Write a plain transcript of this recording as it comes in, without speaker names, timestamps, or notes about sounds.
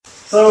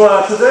So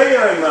today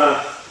I'm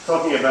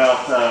talking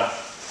about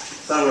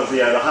some of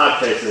the hard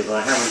cases I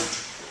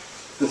haven't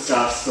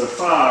discussed so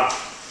far.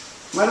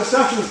 My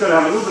discussion is going to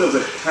have a little bit of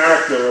the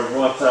character of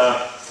what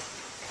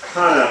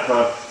Carnap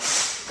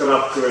got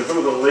up to in some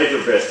of the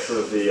later bits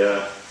of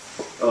the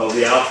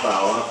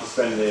Aufbau, after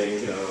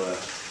spending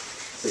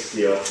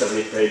 60 or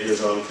 70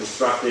 pages on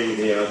constructing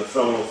the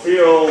phenomenal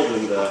field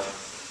and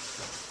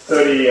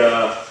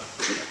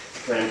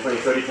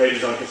 30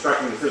 pages on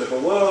constructing the physical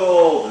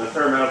world, and a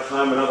fair amount of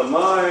time in other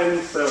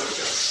minds. So a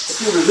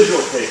few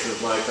residual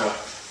cases like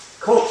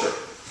culture.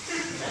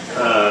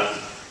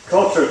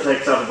 Culture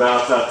takes up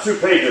about 2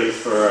 pages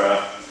for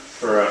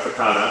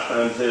Carnap,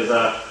 and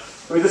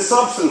the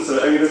substance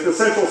of, the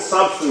central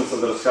substance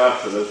of the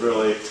discussion is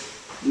really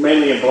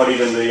mainly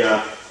embodied in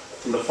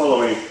the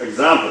following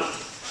example.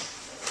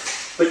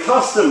 The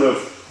custom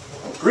of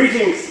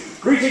greeting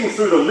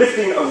through the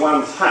lifting of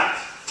one's hat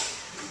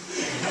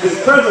is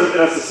present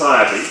in a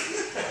society,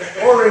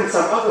 or in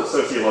some other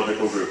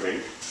sociological grouping,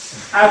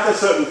 at a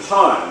certain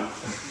time,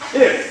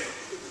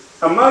 if,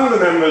 among the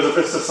members of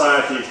this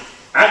society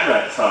at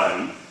that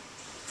time,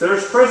 there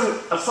is present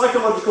a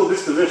psychological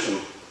disposition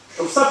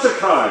of such a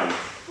kind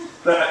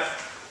that,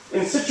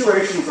 in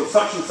situations of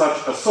such and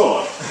such a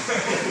sort,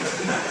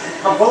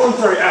 a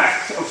voluntary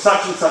act of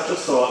such and such a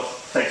sort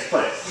takes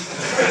place.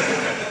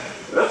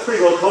 That's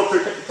pretty well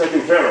culture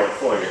taken care of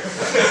for you.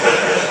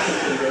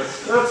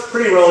 That's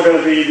pretty well going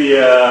to be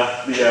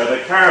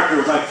the character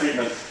of my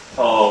treatment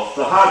of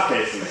the hard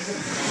cases.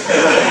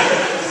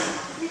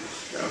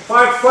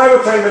 5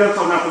 or 10 minutes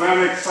on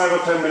mathematics, 5 or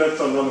 10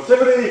 minutes on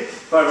normativity,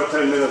 5 or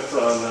 10 minutes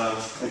on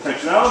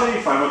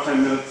intentionality, 5 or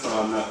 10 minutes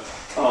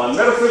on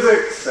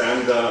metaphysics,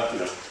 and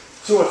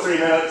 2 or 3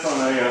 minutes on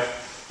a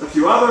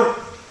few other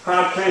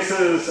hard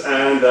cases,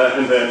 and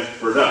then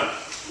we're done.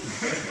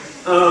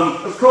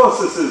 Of course,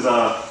 this is,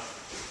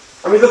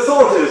 the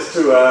thought is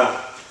to,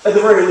 at the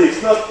very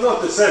least, not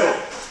to settle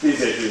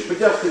these issues, but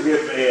just to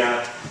give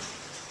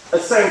a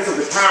sense of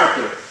the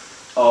character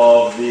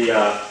of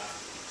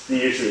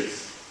the issues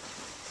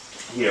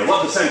here,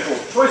 what the central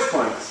choice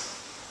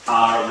points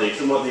are, at least,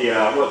 and what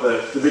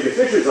the biggest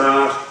issues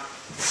are,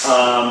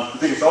 the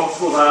biggest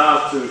obstacles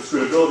are to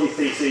scrutability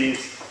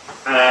theses,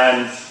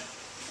 and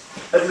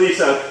at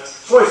least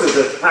choices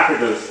as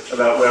packages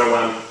about where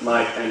one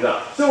might end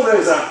up. Still,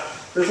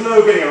 there's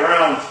no getting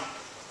around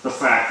the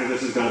fact that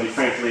this is going to be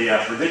faintly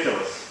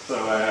ridiculous. So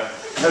I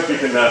hope you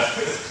can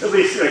at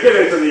least get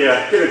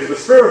into the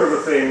spirit of the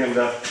thing and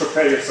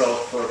prepare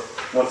yourself for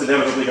what's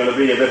inevitably going to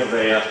be a bit of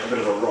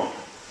a romp.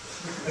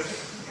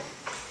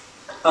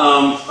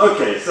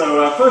 Okay,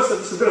 so first,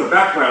 just a bit of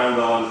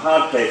background on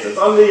hard cases.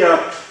 On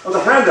the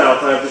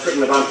handout, I've just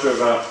written a bunch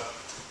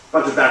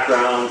of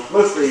background,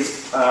 mostly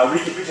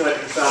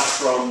recapitulating stuff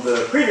from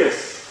the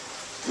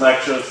previous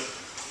lectures,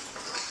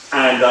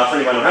 and for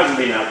anyone who hasn't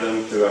been at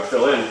them, to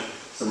fill in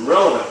some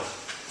relevant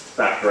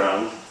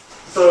background.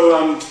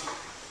 So,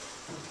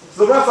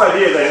 the rough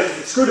idea then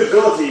is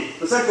that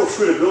the central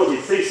scrutability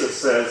thesis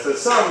says that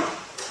some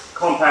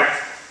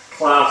compact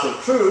class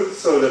of truths,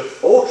 so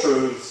that all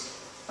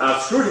truths are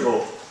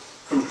scrutable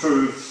from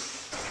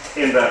truths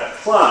in that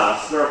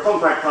class. There are a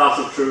compact class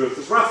of truths.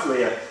 It's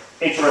roughly an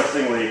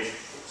interestingly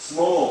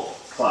small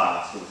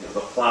class.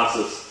 The class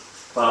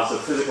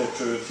of physical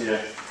truths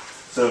here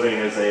serving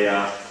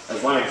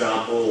as one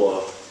example,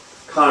 or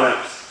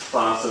Carnap's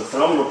class of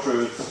phenomenal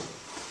truths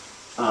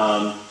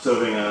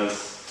serving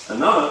as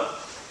another.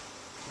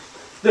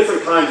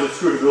 Different kinds of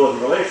scrutability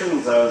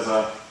relations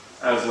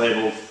as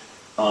labeled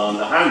on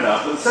the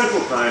handout, but the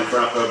central kind for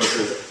our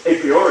purposes is a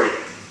priori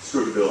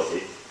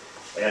scrutability.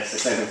 Yes, the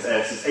sentence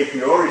S is a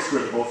priori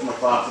scrutable from a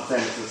class of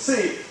sentences C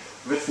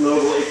if it's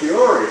notable a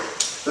priori.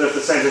 But if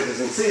the sentence is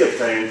in C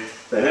obtained,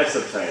 then S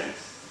obtains.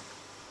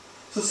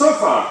 So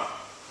far,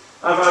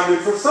 I've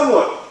argued for a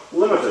somewhat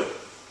limited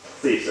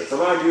thesis.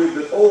 I've argued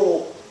that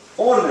all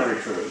ordinary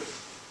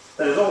truths,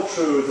 that is, all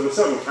truths of a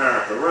certain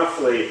character,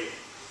 roughly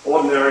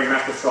ordinary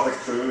macroscopic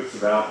truths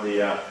about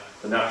the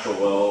natural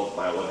world,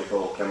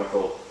 biological,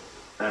 chemical,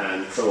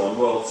 and so on,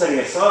 well, setting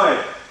aside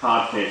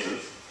hard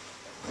cases,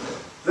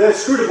 they're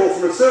scrutable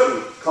from a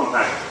certain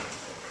compact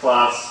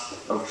class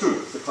of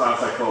truths, the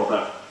class I call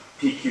that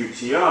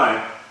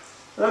PQTI.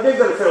 And I gave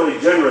that a fairly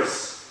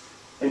generous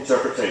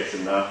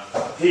interpretation.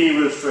 P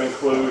was to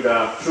include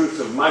truths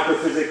of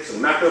microphysics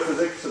and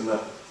macrophysics in the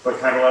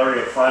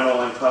vocabulary of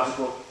final and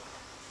classical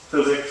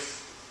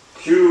physics.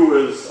 Q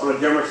was, on a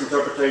generous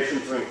interpretation,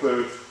 to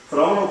include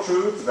phenomenal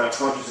truths about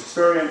conscious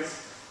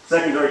experience,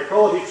 secondary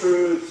quality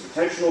truths,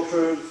 intentional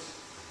truths.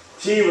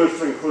 T was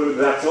to include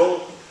that's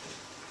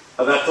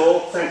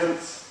all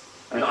sentence,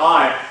 and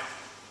I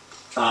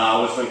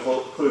was to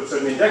include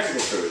certain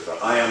indexical truths.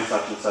 I am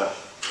such and such,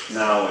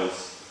 now is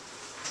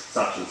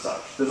such and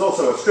such. There's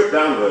also a stripped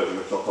down version,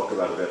 which I'll talk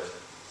about a bit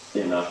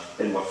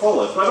in what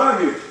follows. But I've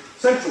argued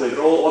centrally that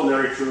all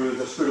ordinary truths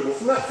are scrutable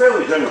from that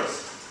fairly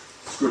generous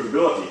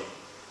scrutability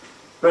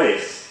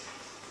base.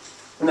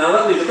 Now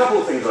that leaves a couple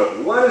of things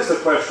open. One is the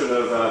question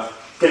of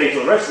getting to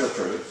the rest of the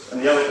truths,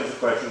 and the other is the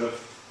question of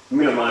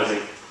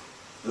minimizing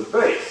the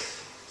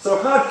base.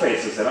 So hard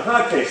cases then, a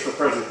hard case for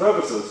present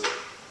purposes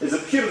is a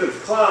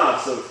putative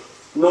class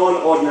of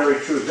non-ordinary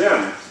truth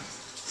M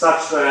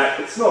such that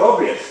it's not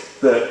obvious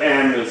that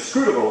M is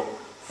scrutable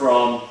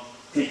from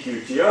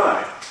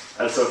PQTI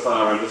as so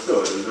far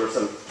understood. And there are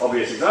some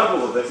obvious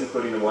examples of this,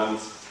 including the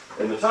ones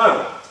in the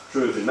title.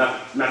 Truths in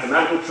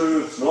mathematical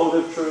truths,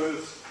 normative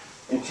truths,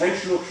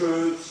 intentional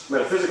truths,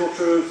 metaphysical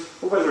truths.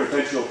 Well, whether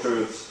intentional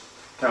truths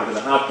count in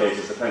the hard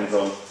cases depends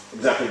on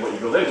exactly what you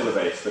build into the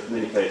base, but in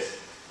any case,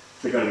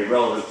 they're going to be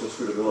relevant to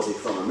scrutability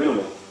from a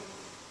minimal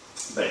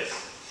base.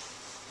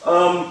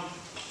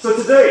 So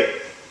today,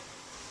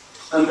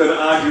 I'm going to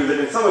argue that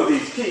in some of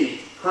these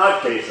key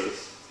hard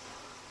cases,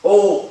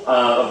 all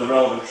of the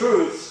relevant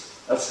truths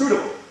are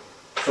scrutable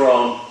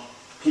from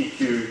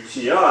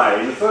PQTI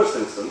in the first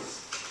instance,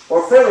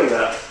 or failing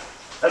that,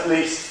 at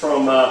least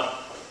from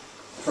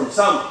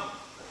some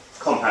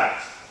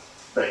compact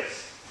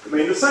base. I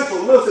mean, the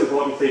central, most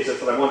important thesis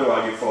that I want to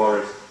argue for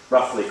is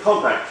roughly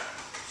compact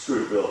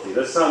scrutability.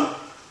 There's some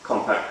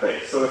compact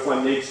base. So if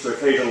one needs to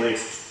occasionally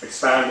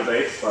expand the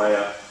base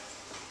by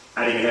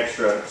adding an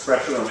extra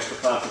expression or an extra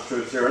class of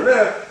truths here and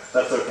there,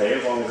 that's okay,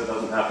 as long as it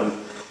doesn't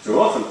happen too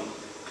often.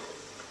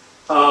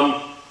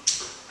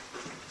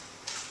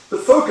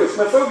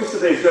 My focus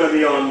today is going to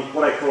be on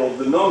what I call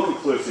the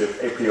non-conclusive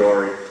a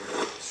priori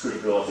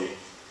scrutability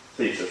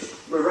thesis.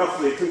 Where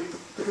roughly,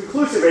 the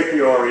conclusive a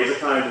priori is a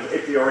kind of a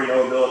priori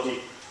knowability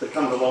that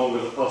comes along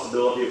with the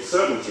possibility of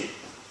certainty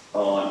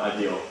on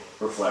ideal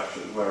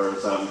reflection,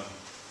 whereas a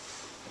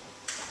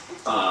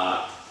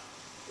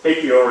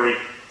priori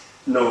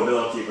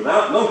knowability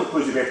without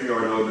non-conclusive a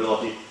priori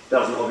knowability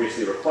doesn't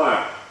obviously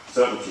require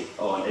certainty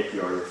on a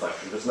priori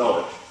reflection, just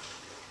knowledge.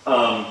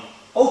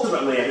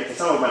 Ultimately, I think for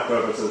some of my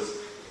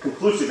purposes,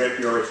 conclusive a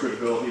priori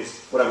scrutability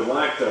is what I would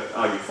like to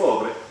argue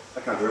for, but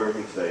I can't do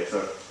everything today, so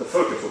the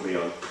focus will be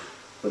on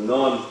the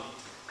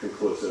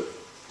non-conclusive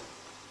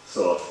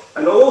sort.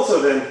 And I'll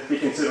also then be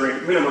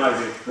considering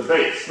minimizing the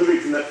base, moving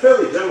from that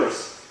fairly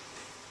generous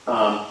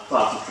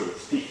class of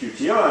truths,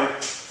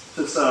 PQTI,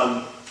 to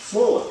some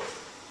smaller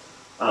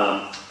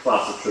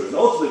class of truths, and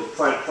ultimately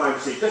trying to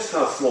see just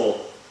how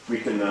small we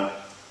can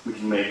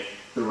make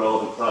the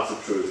relevant class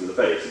of truths in the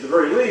base. At the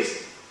very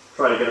least,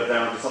 try to get it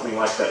down to something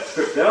like that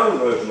stripped down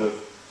version of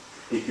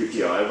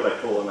PQTI, what I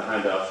call in the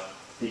handout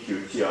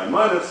PQTI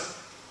minus.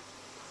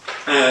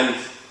 And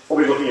we'll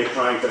be looking at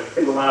trying to,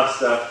 in the last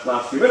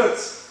few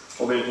minutes,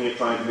 we'll be looking at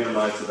trying to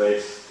minimize the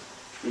base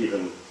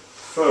even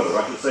further.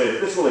 I should say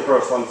that this really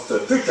corresponds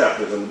to two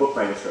chapters in the book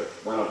manuscript,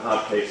 one on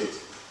hard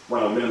cases,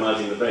 one on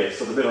minimizing the base.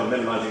 So the bit on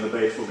minimizing the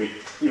base will be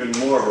even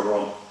more of a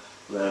romp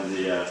than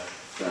the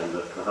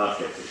hard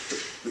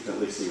cases. We can at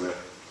least see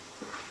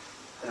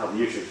how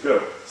the issues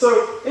go.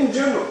 So, in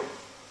general,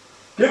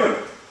 given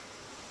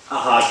a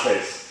hard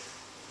case,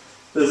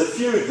 there's a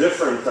few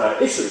different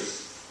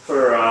issues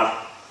for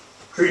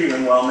treating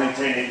them while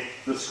maintaining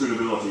the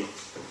scrutability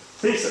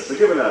thesis. So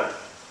given a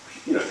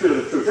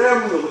putative truth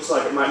M that looks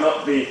like it might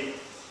not be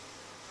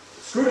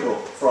scrutable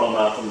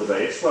from the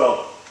base,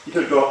 well, you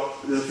could go,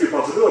 there's a few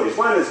possibilities.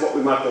 One is what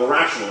we might call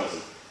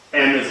rationalism.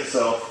 M is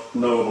itself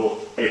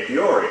knowable a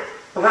priori,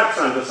 perhaps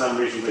under some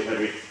reasonably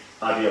heavy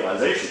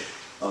idealization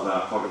of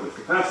our cognitive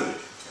capacity.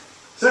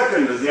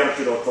 Second is the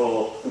attitude I'll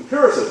call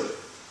empiricism.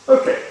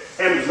 Okay,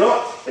 M is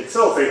not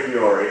itself a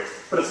priori,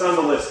 but it's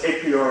nonetheless a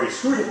priori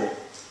scrutable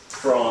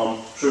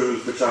from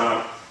truths which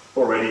are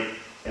already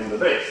in the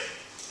base.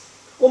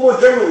 Or more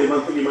generally,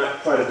 one thing you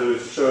might try to do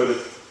is to show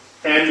that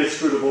M is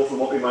scrutable from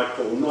what we might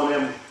call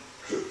non-M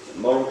truths.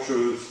 And moral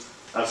truths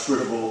are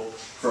scrutable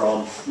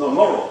from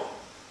non-moral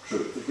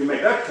truths. If you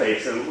make that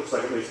case, then it looks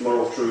like at least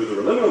moral truths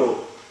are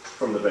eliminable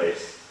from the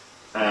base.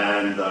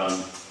 And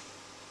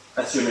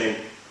assuming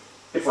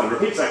if one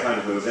repeats that kind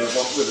of move, then with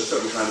a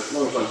certain kind of, as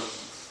long as one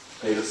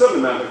pays a certain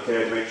amount of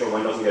care to make sure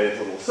one doesn't get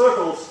into little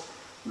circles,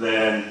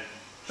 then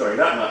showing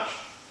that much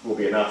will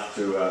be enough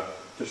to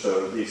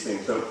show that these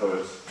things don't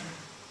pose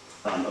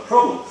a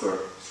problem for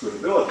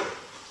scrutability.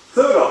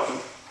 Third option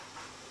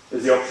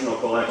is the option I'll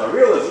call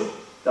anti-realism,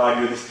 to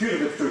argue this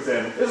putative truth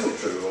M isn't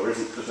true or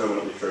isn't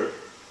determinately true.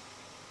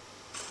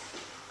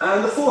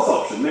 And the fourth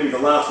option, maybe the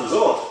last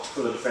resort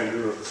for the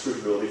defender of the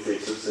scrutability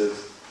thesis,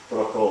 is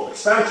what I'll call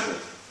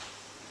expansionism.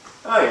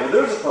 Well,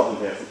 there is a problem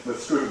here with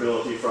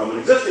scrutability from an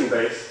existing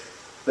base,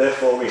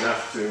 therefore we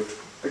have to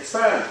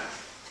expand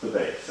the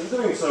base. And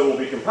doing so will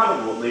be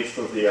compatible at least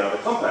with the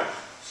compact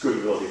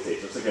scrutability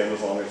thesis, again,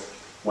 as long as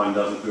one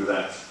doesn't do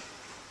that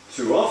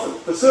too often.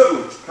 For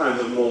certain kinds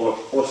of more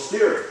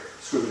austere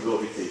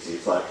scrutability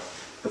theses, like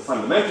the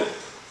fundamental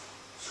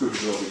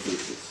scrutability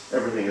thesis,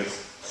 everything is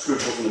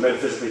scrutable from the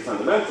metaphysically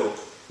fundamental,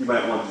 you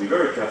might want to be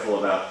very careful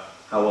about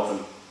how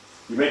often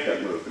you make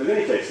that move. But in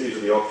any case, these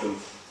are the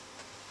options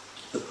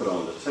to put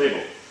on the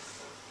table.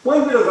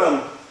 One bit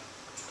of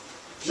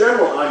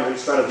general argument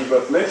strategy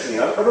worth mentioning,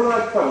 I've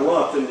relied quite a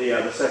lot in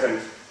the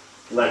second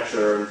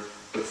lecture and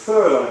the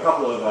third on a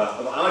couple of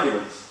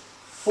arguments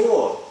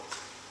for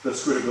the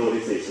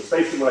scrutability thesis,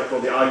 based on what I call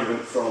the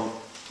argument from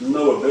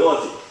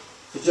knowability,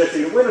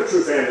 suggesting that when a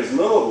truth M is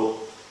knowable,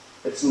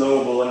 it it's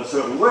knowable in a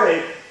certain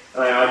way,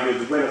 and I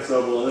argued that when it's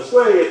knowable in this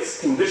way,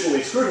 it's conditionally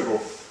scrutable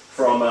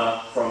from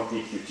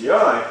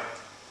PQTI.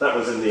 That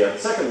was in the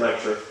second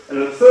lecture. And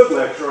in the third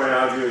lecture,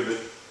 I argued that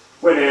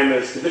when M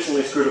is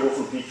conditionally scrutable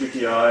from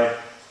PQTI,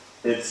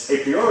 it's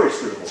a priori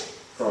scrutable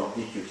from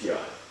PQTI.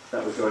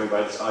 That was going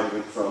by this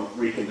argument from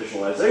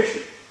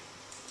reconditionalization.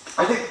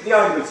 I think the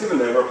arguments given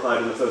there were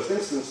applied in the first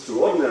instance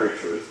to ordinary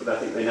truth, but I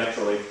think they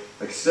naturally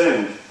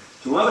extend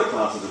to other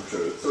classes of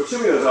truth. So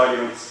assuming those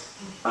arguments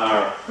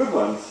are good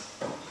ones,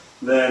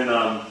 then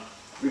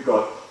we've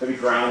got maybe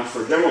grounds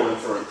for general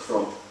inference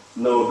from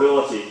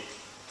knowability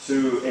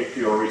to a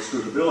priori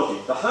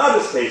scrutability. The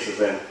hardest cases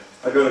then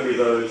are going to be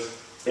those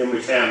in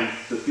which M,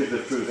 the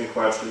putative truths in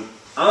question,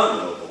 aren't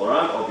knowable or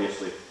aren't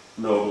obviously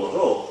knowable at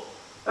all.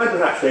 And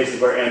perhaps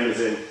cases where M is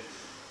in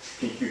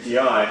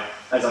PQTI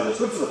as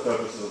understood for the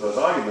purposes of those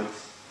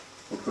arguments,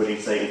 including,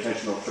 say,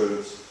 intentional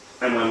truths,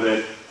 and one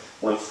then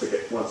wants to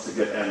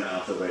get M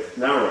out of a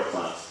narrower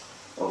class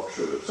of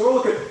truths. So we'll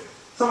look at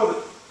some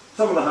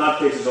of the hard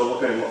cases. I'll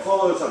look at in what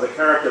follows. Have the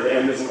character that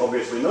M isn't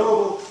obviously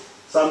knowable.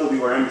 Some will be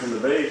where M is in the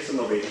base, and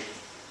there'll be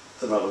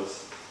some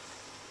others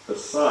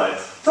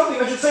besides.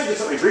 I should say just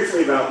something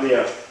briefly about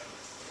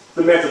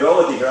the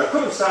methodology here. I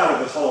could have started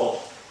this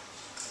whole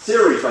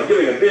series by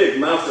giving a big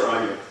master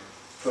argument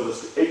for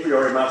this a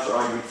priori master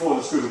argument for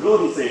the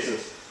scrutability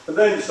thesis, and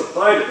then just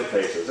applied it to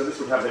cases. And this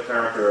would have the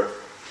character of,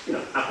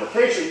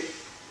 application,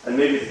 and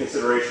maybe the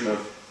consideration of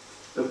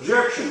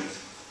objections.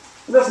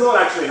 And that's not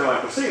actually how I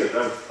proceeded.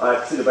 I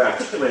proceeded by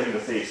articulating the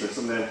thesis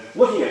and then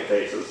looking at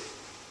cases,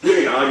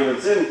 giving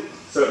arguments in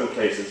certain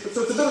cases. But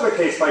so it's a bit of a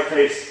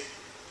case-by-case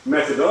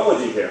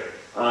methodology here.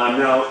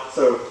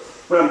 So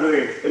what I'm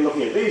doing in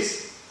looking at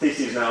these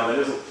theses now, then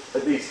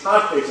at these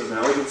hard cases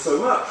now, isn't so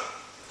much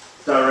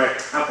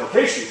direct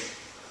applications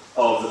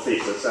of the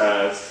thesis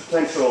as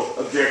potential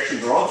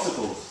objections or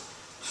obstacles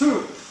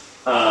to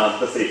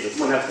the thesis.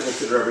 One has to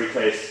consider every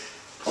case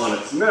on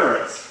its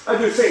merits. I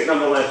do think,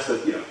 nonetheless,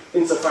 that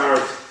insofar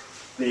as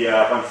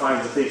one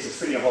finds the thesis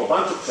fitting a whole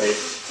bunch of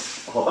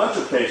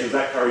cases,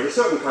 that carries a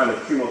certain kind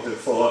of cumulative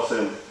force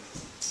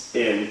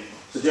in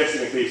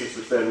suggesting a thesis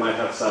which then might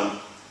have some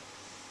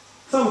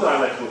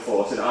dialectical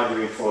force in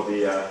arguing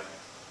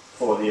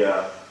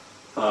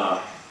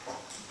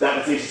that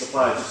the thesis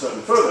applies to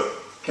certain further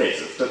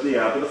cases. But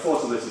the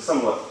force of this is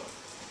somewhat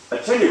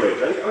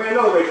attenuated.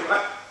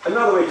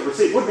 Another way to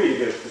proceed would be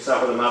to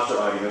start with a master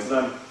argument.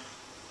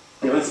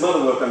 And in some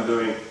other work I'm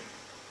doing,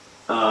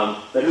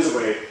 that is a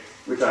way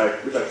which I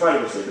try to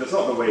proceed, but it's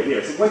not the way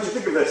here. So once you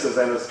think of this as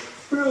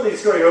really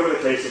just going over the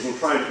cases and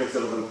trying to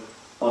consider them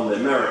on their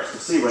merits to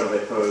see whether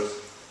they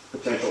pose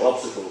potential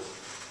obstacles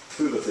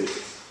to the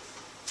thesis.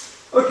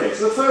 Okay,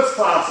 so the first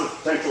class of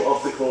potential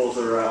obstacles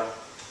are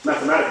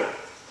mathematical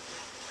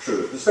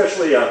truths,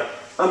 especially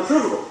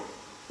unprovable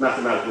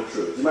mathematical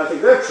truths. You might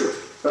think they're true,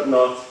 but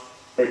not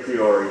a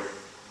priori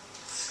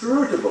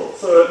scrutable.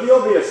 So the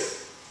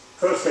obvious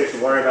first case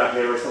to worry about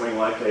here is something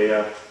like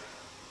an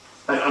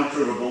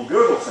unprovable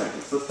Gödel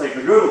sentence. Let's take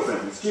the Gödel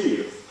sentence,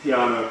 G, of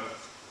piano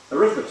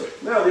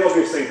arithmetic. Now, the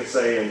obvious thing to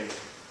say in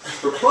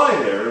reply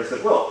here is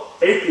that, well,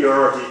 a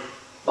priority,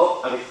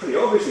 pretty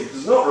obviously,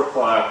 does not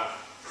require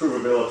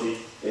provability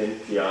in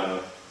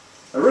piano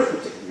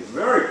arithmetic. It's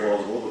very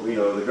plausible that we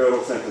know the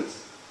Gödel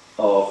sentence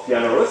of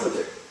piano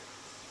arithmetic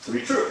to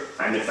be true,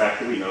 and in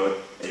fact, we know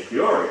it a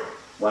priori.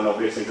 One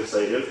obvious thing to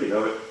say is we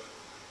know it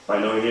by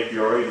knowing a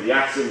priori that the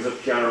axioms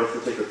of piano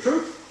arithmetic are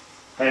true,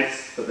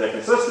 hence that they're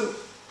consistent,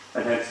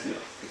 and hence,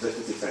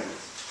 consistency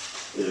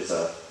sentence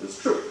is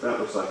true. That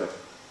looks like a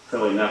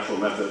fairly natural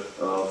method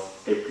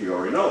of a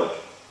priori knowledge.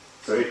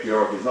 So a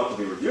priori is not to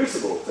be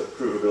reducible to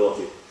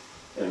provability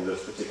in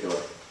this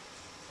particular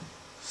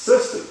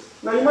system.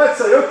 Now you might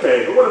say,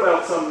 okay, but what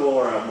about some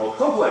more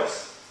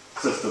complex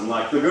system,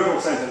 like the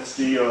Gödel sentence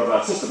G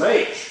of system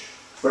H,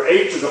 where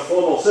H is a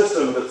formal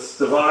system that's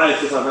devised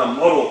to somehow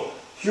model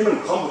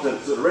human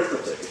competence at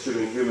arithmetic,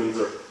 assuming humans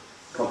are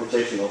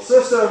computational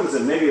systems,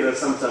 and maybe there's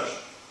some such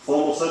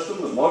formal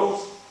system that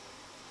models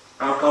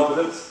our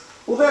competence.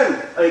 Well then,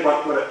 I think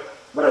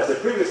what I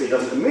said previously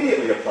doesn't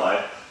immediately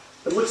apply.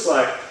 It looks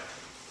like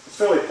it's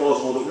fairly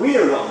plausible that we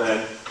are not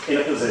then in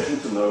a position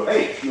to know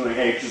H. Knowing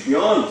H is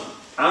beyond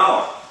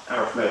our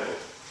arithmetical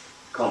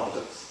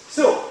competence.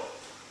 Still,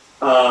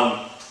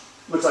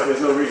 looks like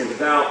there's no reason to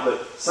doubt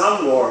that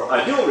some more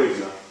ideal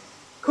reasoner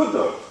could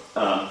know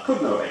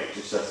H.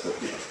 It's just that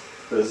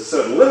there's a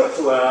certain limit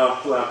to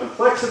our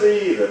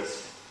complexity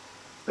that's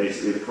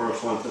basically that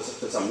corresponds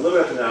to some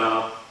limit in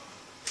our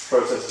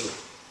process of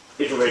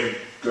iterated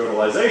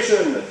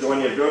Gödelization, the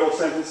joining of Gödel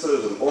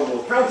sentences and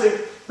ordinal counting,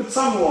 but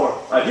some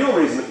more ideal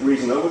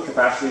reasoner with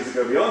capacities that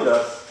go beyond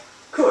us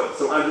could.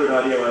 So under an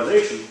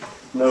idealization,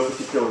 no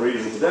particular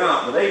reason to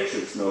doubt that H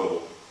is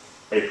knowable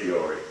a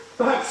priori.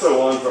 Perhaps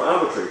so on for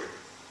arbitrary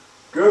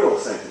Gödel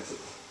sentences.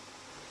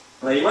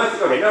 Now you might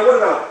think, okay, now what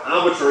about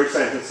arbitrary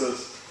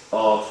sentences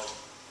of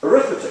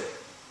arithmetic?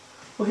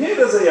 Well, here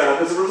there's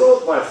a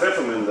result by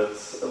Pfefferman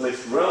that's at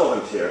least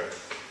relevant here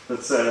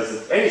that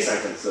says that any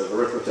sentence of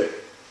arithmetic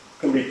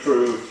can be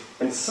proved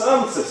in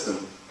some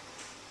system,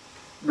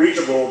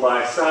 reachable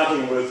by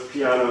starting with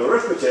Peano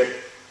arithmetic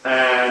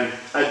and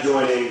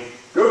adjoining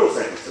Gödel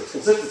sentences,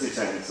 consistency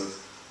sentences,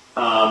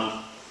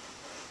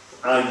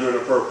 under an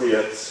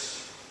appropriate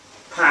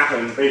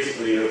pattern,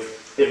 basically, of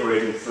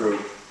iterating through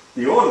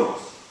the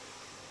ordinals.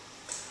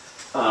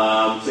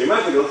 So you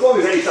might think, well, as long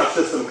as any such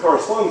system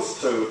corresponds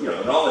to,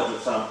 the knowledge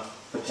of some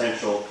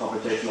potential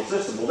computational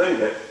system, we'll then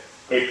get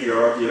a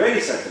priority of any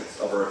sentence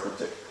of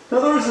arithmetic. Now,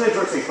 there is an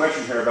interesting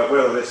question here about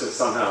whether this is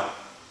somehow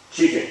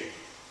cheating.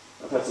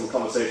 I've had some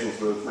conversations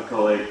with my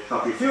colleague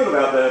Happy Field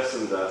about this,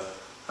 and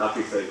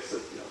Happy thinks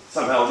that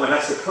somehow one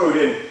has to code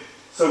in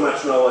so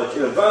much knowledge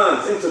in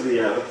advance into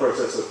the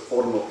process of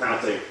ordinal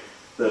counting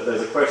that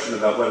there's a question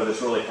about whether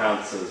this really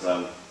counts as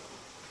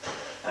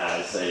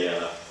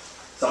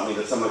something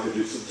that someone could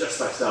do just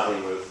by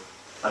starting with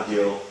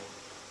ideal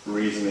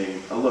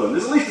reasoning alone.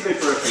 There's at least an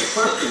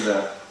interesting question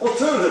there.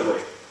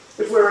 Alternatively,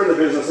 if we're in the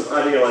business of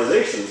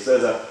idealizations,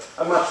 there's a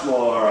much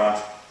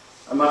more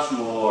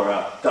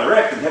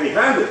direct and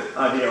heavy-handed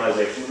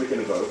idealization we can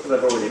invoke that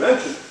I've already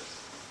mentioned,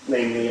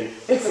 namely an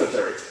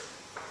infinitary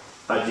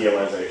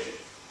idealization.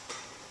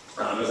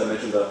 As I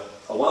mentioned a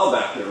while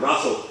back,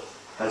 Russell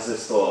has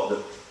this thought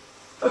that,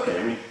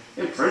 okay,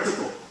 in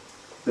principle,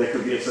 there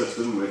could be a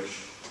system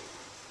which,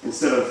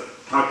 instead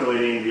of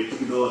calculating the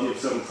applicability of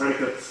certain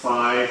predicates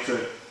phi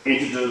to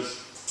integers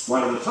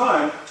one at a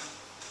time,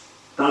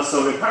 does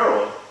so in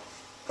parallel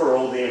for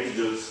all the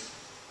integers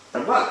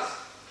at once.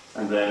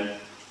 And then,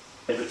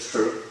 if it's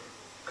true,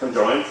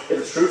 conjoins. If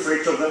it's true for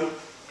each of them,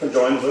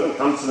 conjoins them and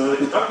comes to know the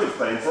conjunctive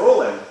plane for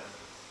all n,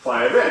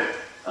 phi of n.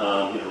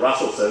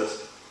 Russell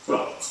says,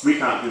 well, we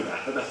can't do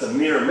that, but that's a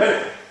mere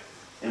medical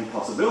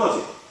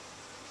impossibility.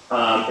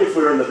 If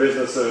we're in the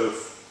business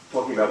of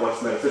talking about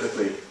what's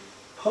metaphysically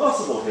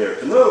possible here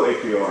to know a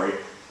priori,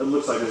 it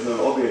looks like there's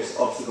no obvious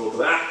obstacle to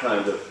that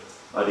kind of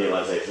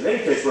idealization. In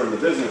any case, we're in the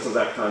business of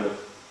that kind of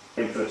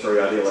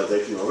infinitary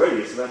idealization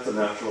already, so that's a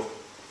natural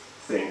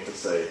thing to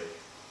say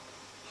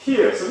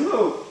here.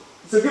 So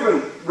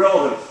given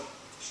relevant,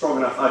 strong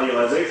enough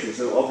idealizations,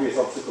 no obvious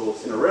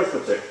obstacles in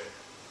arithmetic.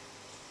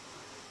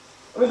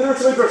 There are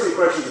some interesting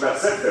questions about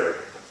set theory.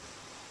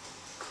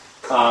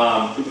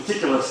 In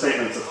particular,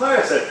 statements of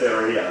higher set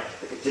theory, the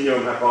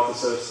continuum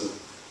hypothesis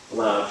and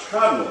large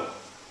cardinal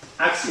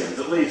axioms,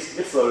 at least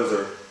if those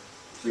are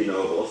to be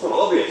knowable. It's not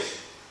obvious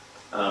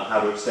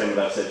how to extend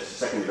what I said just a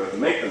second ago to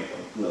make them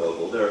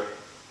knowable. There are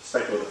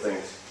speculative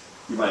things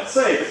you might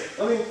say,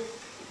 but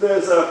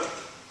there's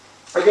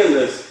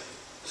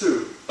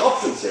two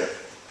options here.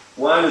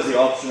 One is the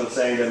option of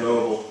saying they're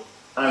knowable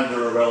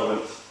under a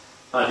relevant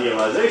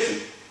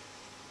idealization.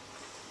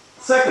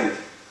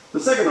 The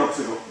second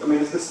obstacle,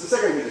 the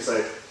second thing to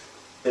say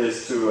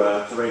is to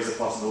raise the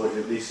possibility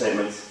that these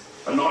statements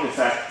are not in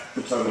fact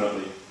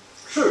determinately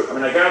true.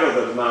 I gather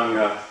that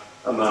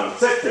among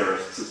set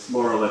theorists it's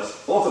more or less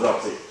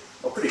orthodoxy,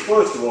 or pretty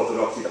close to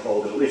orthodoxy to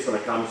hold it, at least when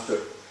it comes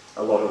to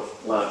a lot of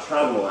large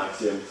cardinal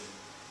axioms.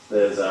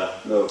 There's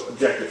no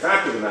objective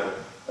fact of the matter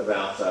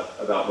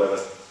about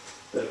whether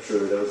they're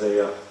true. There was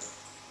a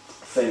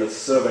famous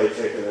survey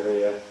taken at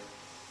a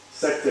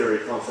set theory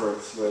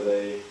conference where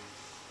they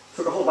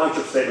took a whole bunch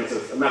of statements,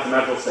 of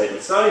mathematical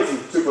statements, starting from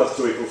 2 +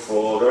 2 =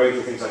 4, going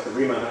through things like the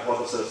Riemann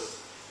hypothesis,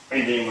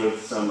 ending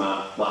with some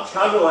large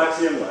cardinal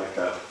axiom, like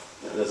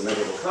there's a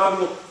measurable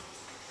cardinal,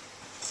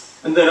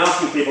 and then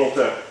asking people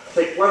to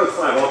take one of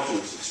 5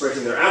 options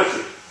expressing their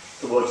attitude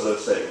towards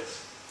those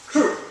statements.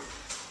 True.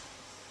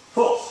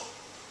 False.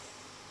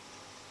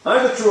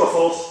 Either true or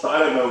false, but I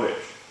don't know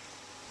which.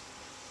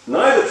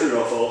 Neither true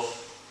nor false,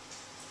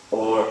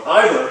 or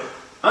either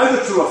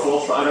true or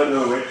false, but I don't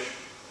know which.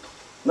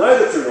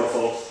 Neither true nor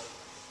false,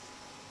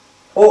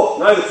 or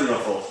neither true nor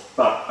false,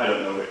 but I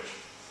don't know which.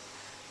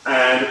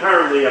 And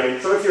apparently,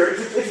 so if you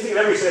think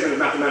every statement of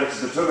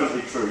mathematics is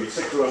determinately true, you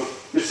stick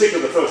to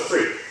the first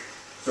 3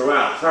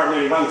 throughout. Apparently,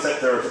 only one set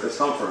theorist at this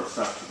conference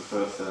stuck to the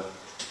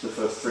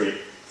first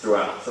 3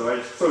 throughout. So I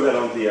just throw that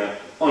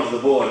onto the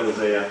board as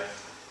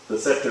the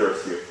set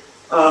theorist view.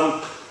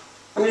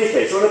 In any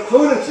case, so an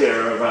opponent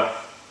here of a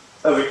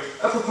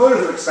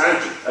proponent of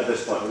expansion at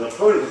this point, an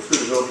opponent of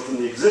provability from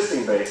the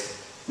existing base,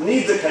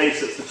 needs a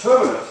case that's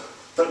determinate,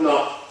 but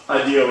not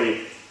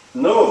ideally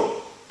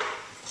knowable.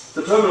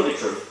 Determinately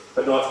true,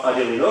 but not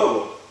ideally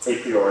knowable a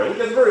priori.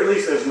 And at the very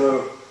least, there's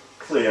no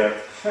clear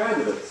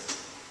candidates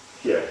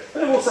here.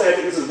 And I will say, I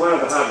think this is one of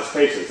the hardest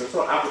cases. It's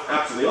not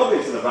absolutely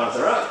obvious in advance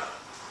there aren't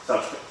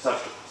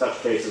such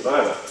cases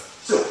either.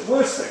 Still,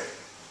 worst thing,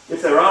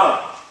 if there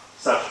are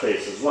such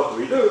cases, what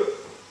do?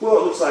 Well,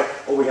 it looks like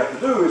all we have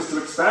to do is to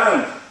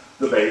expand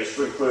the base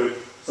to include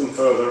some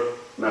further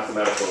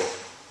mathematical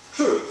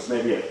truths,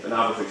 maybe an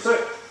arbitrary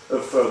set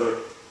of further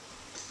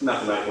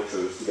mathematical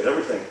truths to get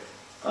everything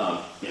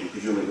in,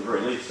 presumably at the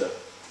very least, a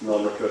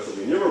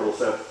non-recursively enumerable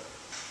set.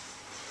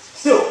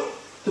 Still,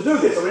 to do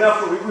this,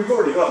 after we've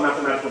already got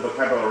mathematical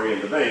vocabulary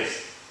in the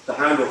base to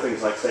handle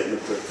things like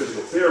statements of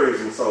physical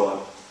theories and so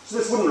on. So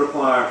this wouldn't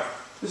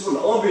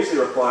obviously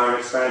require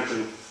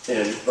expansion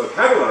in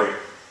vocabulary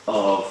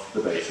of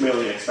the base,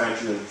 merely an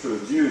expansion in the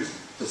truths used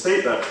to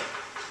state that,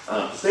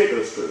 to state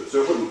those truths.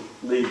 So it wouldn't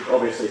lead,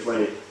 obviously, to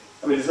any,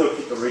 I mean, there's no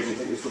particular reason to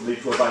think this would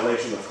lead to a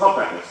violation of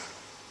compactness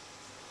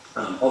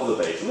of the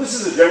base. And this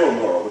is a general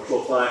moral which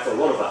will apply for a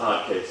lot of the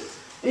hard cases.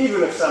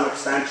 Even if some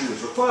expansion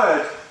is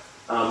required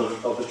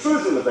of the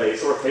truth in the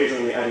base, or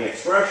occasionally adding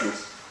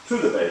expressions to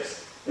the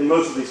base, in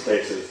most of these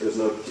cases, there's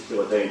no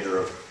particular danger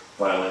of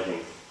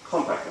violating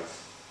compactness.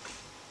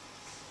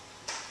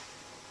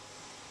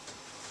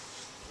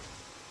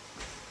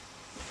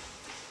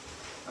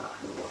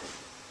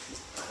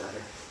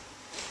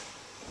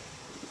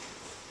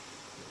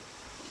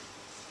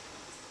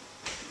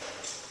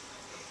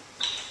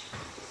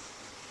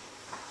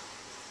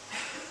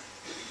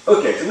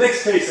 Okay, so the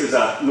next case is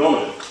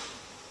normative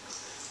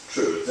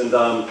truths, and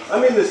I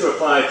mean this to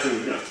apply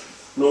to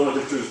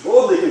normative truths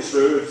broadly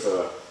construed,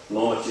 so a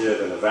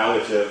normative and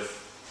evaluative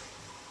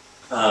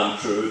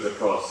truths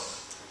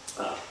across,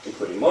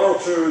 including moral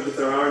truths if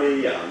there are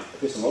any,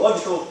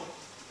 epistemological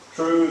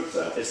truths,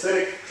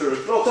 aesthetic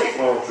truths, but I'll take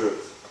moral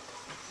truths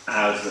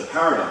as the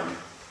paradigm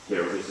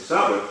here at least to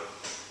start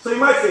with. So you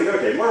might think,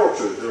 okay, moral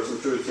truths, there are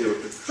some truths here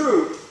which are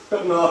true,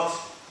 but not,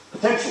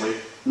 potentially,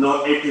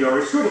 not a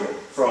priori scrutable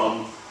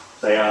from,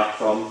 say,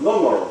 from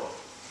non-moral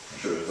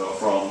truths or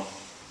from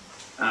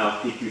our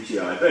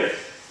PQTI base.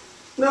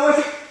 Now, I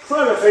think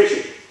prima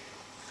facie,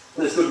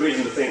 there's good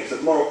reason to think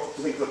that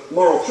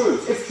moral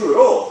truths, if true at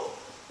all,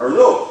 are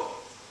knowable.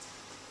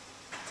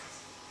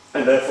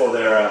 And therefore,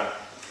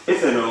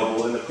 if they're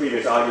knowable, then the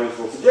previous arguments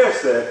will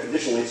suggest they're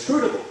conditionally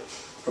scrutable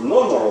from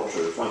non-moral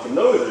truths. One can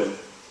know that in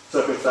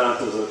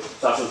circumstances of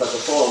such and such a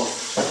form,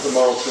 the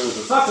moral truths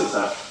of such and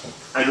such,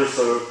 and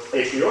also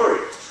a priori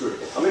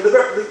scrutable. I mean,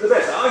 the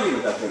best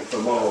argument, I think, for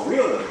moral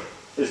realism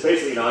is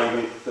basically an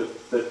argument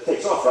that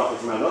takes off roughly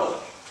from our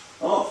knowledge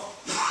of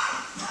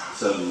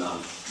certain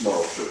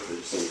moral truths.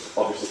 It seems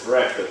obviously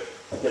correct that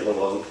Hitler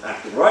wasn't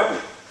acting rightly,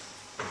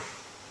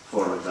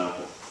 for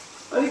example.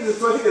 I think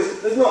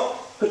there's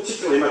not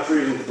particularly much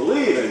reason to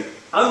believe in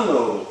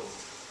unknowable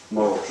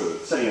moral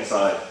truths, setting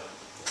aside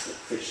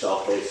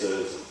Fichte-style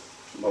cases, and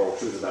moral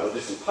truths about a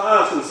distant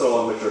past, and so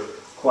on, which are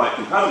quite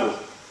compatible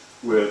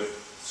with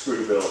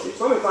scrutability.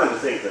 So I'm inclined to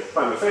think that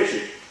prima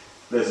facie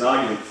there's an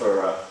argument for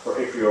a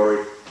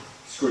priori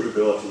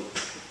scrutability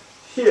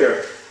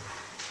here.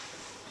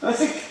 And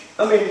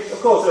I mean, of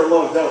course, there are a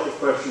lot of delicate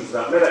questions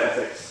about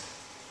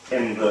metaethics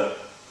in the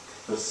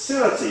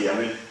vicinity. I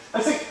mean,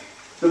 I think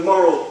the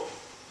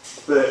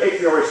a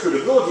priori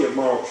scrutability of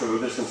moral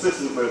truth is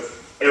consistent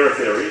with error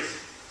theories,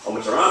 on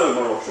which there are no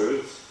moral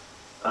truths,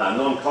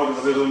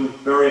 non-cognitivism,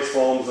 various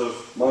forms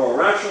of moral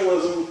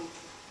rationalism,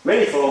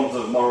 many forms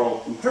of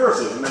moral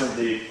empiricism, and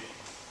indeed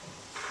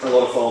a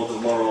lot of forms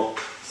of moral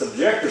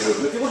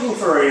subjectivism. If you're looking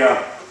for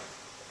a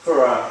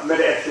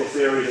metaethical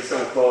theory that's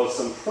going to cause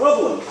some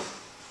problems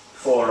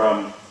for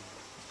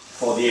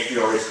the a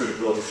priori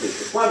scrutability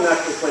thesis, one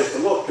natural place to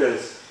look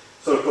is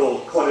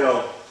so-called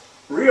Cornell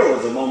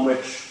realism, on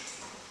which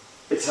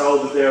it's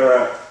held that there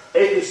are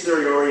a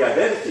posteriori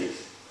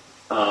identities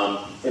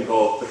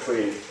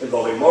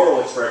involving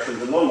moral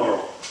expressions and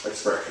non-moral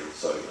expressions.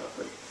 So,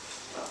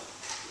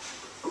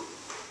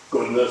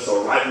 goodness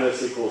or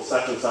rightness equals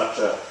such and such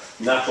a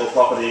natural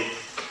property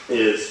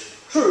is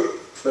true,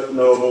 but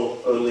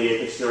knowable only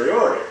a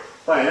posteriori.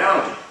 By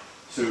analogy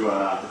to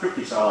the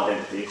Kripke-style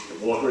identity,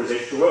 that water is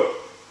H2O,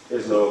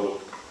 is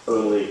knowable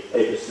only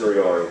a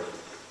posteriori.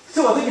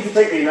 Still, I think if you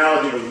take the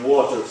analogy with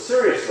water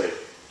seriously,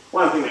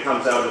 one thing that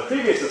comes out of the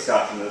previous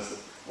discussion is that,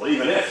 well,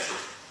 even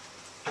if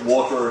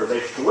water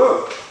is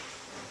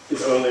H2O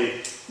is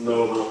only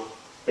knowable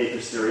a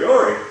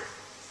posteriori,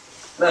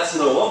 that's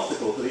no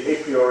obstacle to the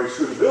a priori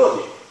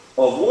scrutability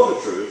of water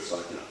truths,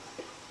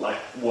 like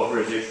water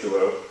is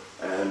H2O,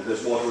 and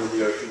there's water in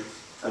the oceans,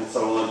 and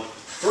so on,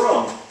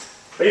 from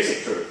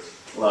basic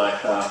truths,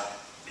 like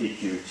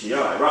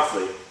PQTI.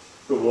 Roughly,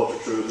 the water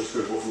truth is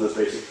scrutable from those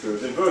basic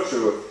truths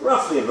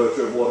roughly in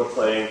virtue of water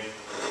playing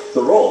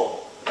the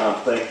role,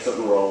 playing a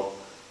certain role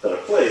that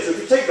it plays. So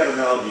if you take that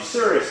analogy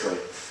seriously,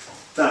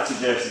 that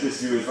suggests that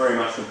this view is very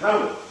much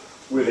compatible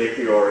with a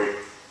priori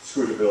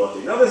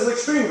scrutability. Now, there's an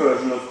extreme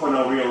version of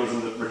Cornell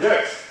realism that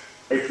rejects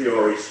a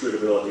priori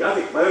scrutability. I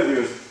think my own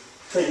view is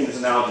taking this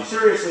analogy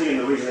seriously and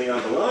the reasoning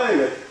underlying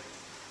it,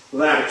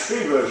 that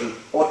extreme version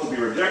ought to be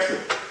rejected.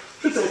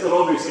 I should say it's not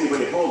obvious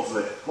anybody holds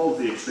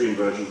the extreme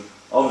version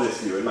of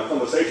this view. In my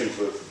conversations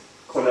with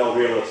Cornell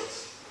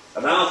realists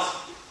about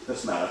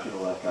this matter,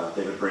 people like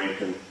David Brink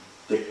and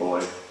Dick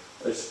Boyd,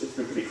 it's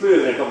been pretty clear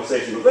that in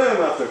conversation with them,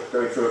 after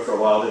going through it for a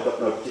while, they've got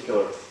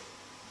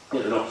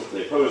they're not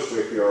particularly opposed to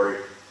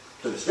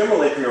this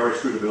general a priori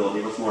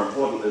scrutability. What's more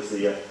important is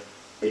the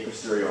a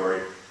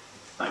posteriori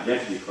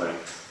identity claim.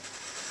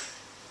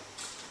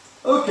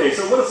 Okay,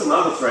 so what are some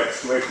other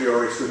threats to a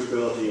priori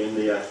scrutability in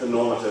the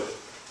normative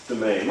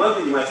domain? One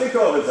thing you might think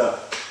of is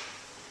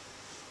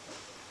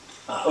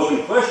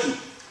open question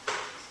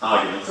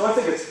argument. So I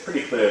think it's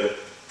pretty clear that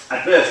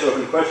at best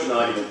open question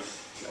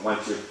arguments,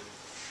 once you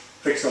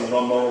fix on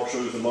non-moral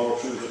truths and moral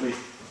truths at least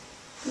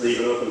leave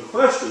an open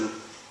question,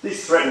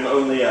 these threaten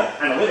only an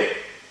analytic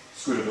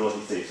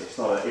scrutability thesis,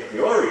 not an a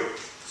priori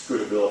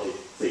scrutability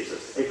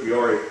thesis. A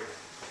priori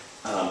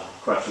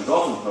questions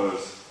often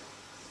pose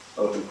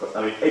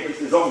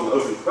there's often an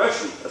open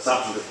question, a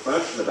substantive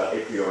question about a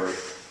priori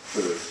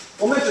truths.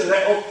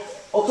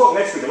 I'll talk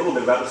next week a little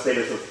bit about the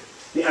status of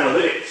the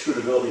analytic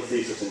scrutability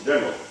thesis in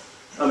general.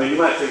 I mean, you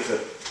might think that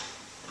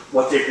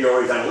what's a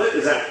priori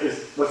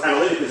what's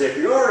analytic is a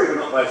priori, but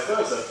not vice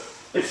versa.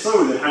 If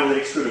so, then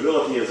analytic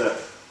scrutability is a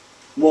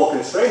more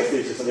constrained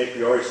thesis than a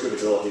priori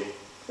scrutability.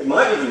 It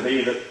might even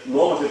be that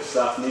normative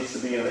stuff needs to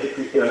be in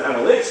an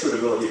analytic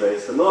scrutability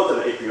base, but not in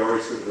an a priori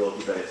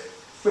scrutability base.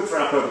 But for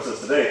our purposes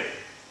today,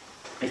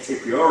 it's a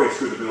priori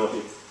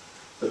scrutability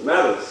that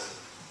matters.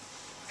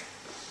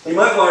 You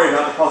might worry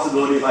about the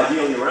possibility of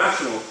ideally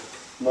rational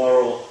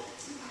moral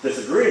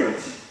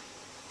disagreement.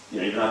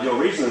 Even ideal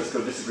reasoners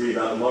could disagree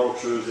about the moral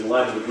truths in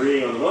light of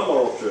agreeing on the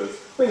non-moral truths.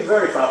 I mean,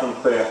 very far from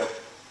clear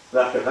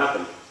that could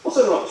happen.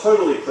 Also not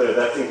totally clear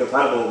that's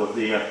incompatible with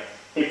the a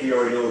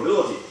priori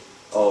knowability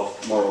of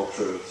moral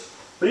truths.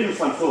 But even if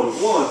one thought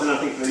it was, then I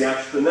think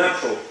the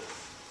natural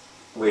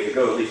way to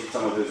go, at least for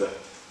someone who's a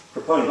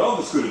proponent of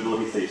the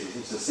scrutability thesis,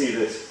 is to see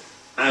this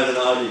as an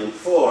argument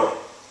for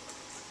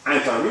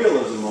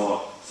anti-realism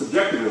or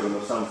subjectivism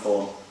of some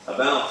form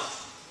about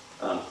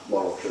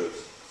moral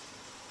truths.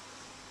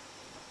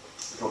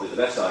 Probably the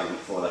best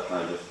argument for that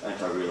kind of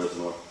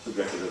anti-realism or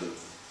subjectivism,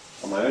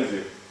 on my own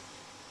view.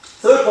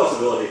 Third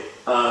possibility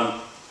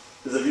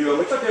is a view in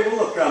which, okay, well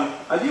look,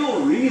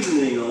 ideal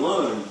reasoning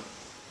alone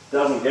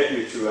doesn't get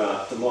you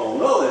to moral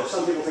knowledge.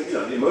 Some people think,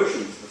 the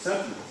emotions, the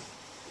sentiments,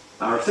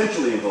 are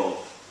essentially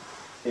involved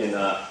in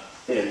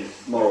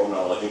moral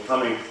knowledge and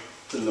coming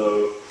to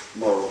know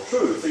moral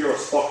truth. So your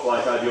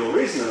Spock-like ideal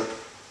reasoner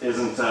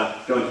isn't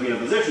going to be in a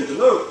position to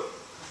know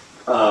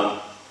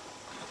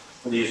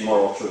these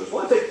moral truths.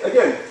 Well, I think,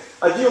 again,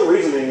 ideal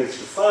reasoning is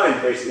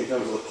defined basically in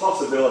terms of the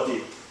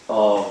possibility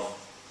of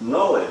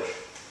knowledge.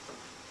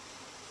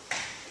 I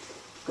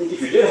think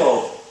if you did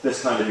hold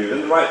this kind of view,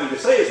 then the right thing to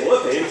say is, well,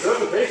 okay, in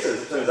certain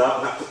cases, it turns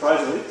out, perhaps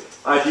surprisingly,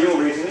 ideal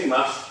reasoning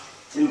must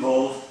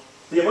involve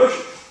the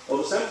emotions or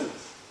the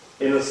sentiments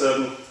in a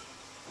certain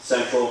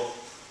central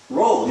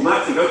role. You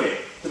might think, okay,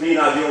 to be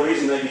an ideal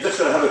reasoner, you've just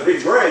got to have a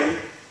big brain.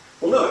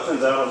 Well, no, it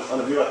turns out on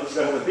a view like this,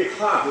 you've got to have a big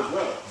heart as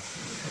well.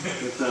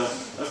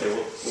 Okay,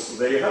 well,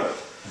 there you have it.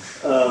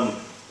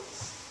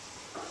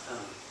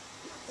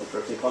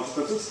 Interesting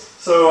consequences.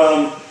 So,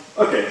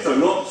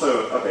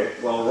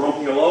 while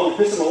romping along,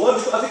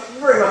 epistemological, I think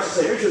very much the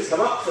same issues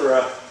come up for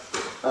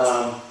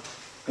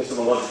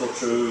epistemological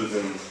truths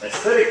and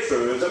aesthetic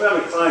truths. I mean,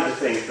 I'm inclined to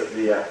think that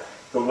the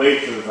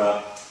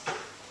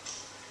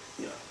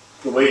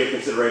weight of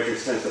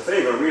considerations tends to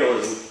favor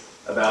realism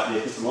about the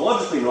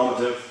epistemologically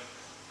normative,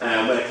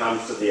 and when it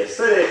comes to the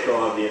aesthetic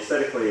or the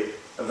aesthetically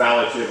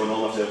evaluative or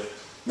normative,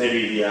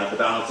 maybe the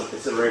balance of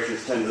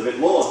considerations tends a bit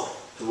more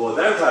towards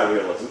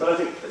anti-realism, but I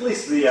think at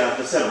least the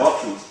set of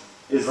options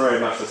is very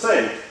much the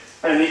same,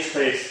 and in each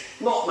case,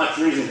 not much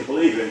reason to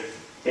believe in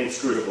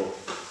inscrutable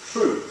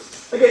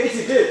truths. Again, if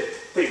you did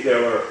think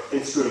there were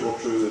inscrutable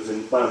truths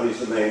in one of these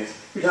domains,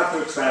 you'd have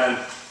to expand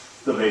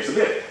the base a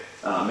bit.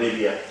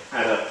 Maybe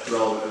add a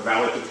relevant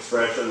evaluative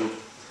expression,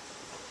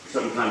 a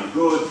certain kind of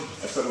good,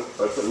 a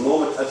certain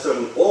moment, a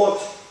certain ought,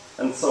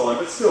 and so on,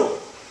 but still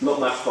not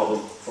much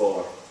problem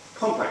for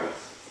compactness.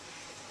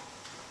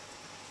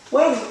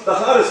 One of the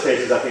hardest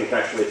cases, I think,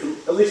 actually,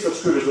 at least for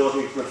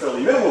scrutability from a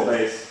fairly minimal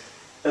base,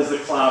 is the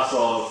class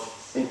of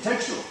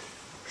intentional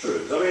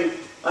truths. I mean,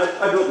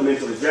 I built them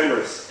into the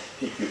generous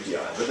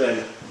PQTI, but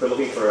then we're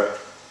looking for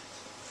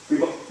we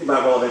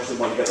might well eventually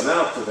want to get them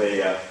out of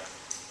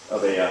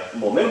a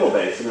more minimal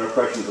base, and there are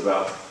questions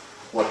about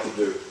what to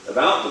do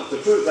about them. So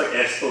truths like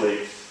S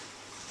believes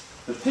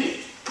that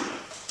P,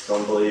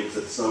 John believes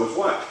that snow is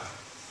white,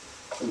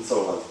 and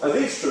so on. Are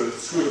these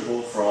truths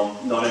scrutable from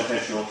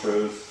non-intentional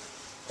truths,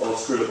 or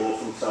scrutable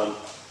from some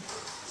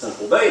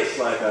simple base,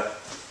 like a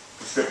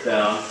stripped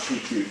down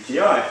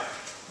PQTI?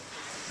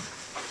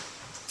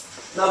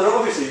 Now, there are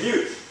obviously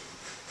views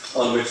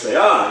on which they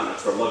are.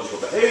 For a logical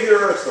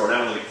behaviorist or an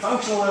analytic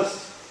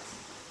functionalist,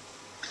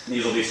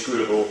 these will be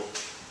scrutable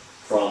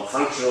from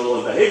functional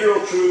and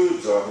behavioral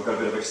truths, or if we've got a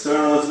bit of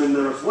externalism in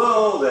there as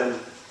well, then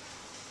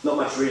not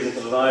much reason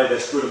to deny they're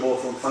scrutable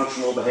from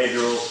functional,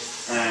 behavioral,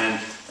 and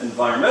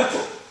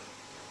environmental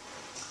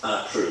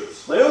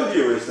truths. My own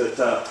view is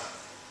that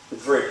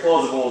it's very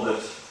plausible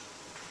that,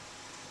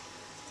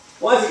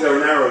 well, I think there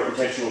are narrow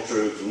intentional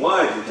truths and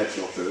wide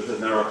intentional truths. There's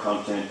narrow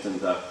content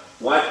and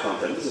wide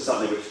content. This is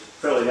something which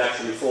fairly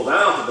naturally falls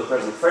out of the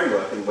present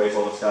framework in ways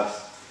I'll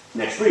discuss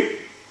next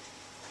week.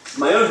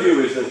 My own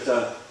view is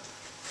that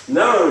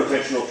narrow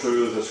intentional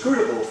truths are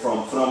scrutable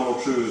from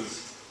phenomenal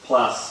truths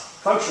plus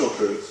functional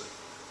truths.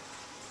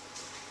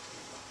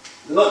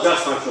 Not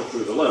just functional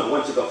truths alone, but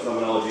once you've got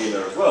phenomenology in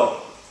there as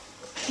well,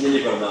 then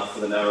you've got enough for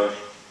the narrow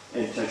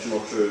intentional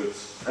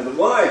truths. And the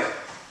wide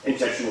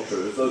intentional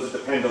truths, those that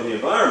depend on the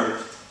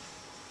environment,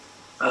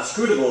 are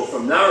scrutable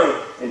from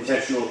narrow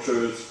intentional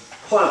truths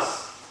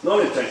plus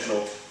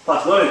non-intentional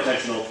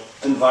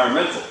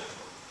environmental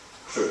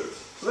truths.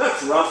 So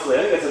that's roughly,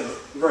 I think that's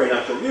a very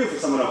natural view for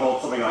someone to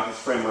hold something like this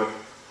framework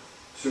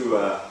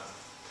to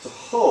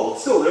hold.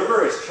 Still, there are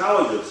various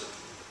challenges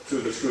to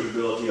the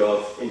scrutability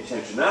of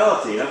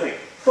intentionality, and I think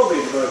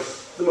probably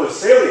the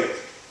most salient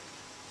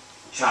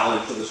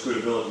challenge to the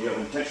scrutability of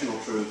intentional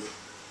truth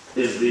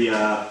is the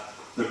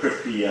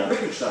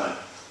Kripke-Wittgenstein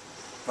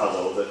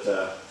puzzle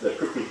that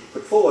Kripke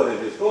put forward in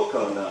his book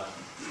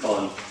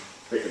on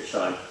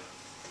Wittgenstein,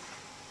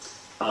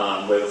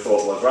 where the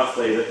thought was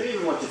roughly that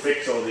even once you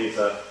fix all these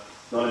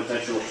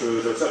non-intentional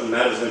truths or certain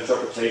matters of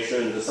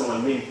interpretation, does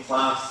someone mean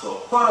plus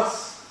or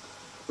plus,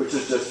 which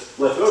is just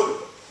left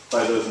open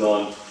by those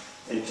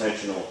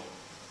non-intentional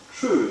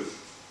truths.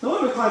 Now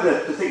I'm inclined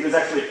to think there's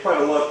actually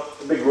quite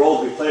a big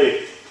role to be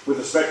played with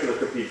respect to the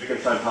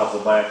Kripke-Wittgenstein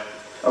puzzle by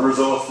a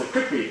resource that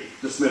Kripke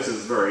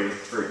dismisses very,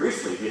 very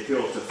briefly, the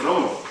appeal to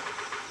phenomenal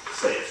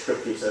states.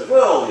 Kripke says,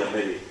 well,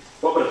 maybe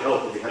what would it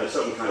help if you had a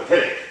certain kind of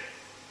headache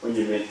when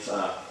you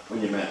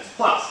meant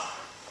plus?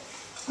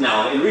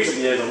 Now, in recent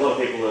years, a lot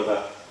of people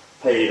have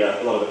paid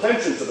a lot of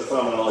attention to the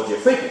phenomenology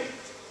of thinking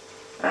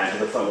and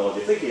to the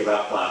phenomenology of thinking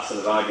about plus, and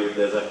have argued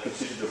there's a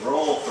constitutive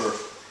role for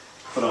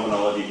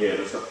phenomenology here.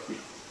 There's got the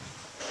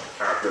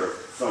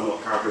phenomenal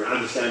character and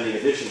understanding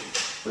addition,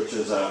 which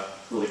is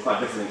really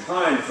quite different in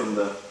kind from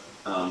the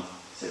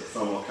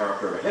phenomenal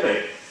character of a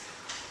headache.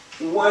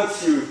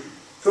 Once you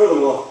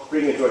furthermore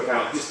bring into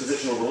account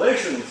dispositional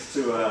relations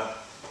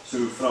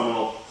to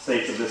phenomenal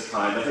states of this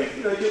kind, I think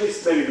you at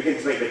least maybe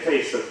begin to make the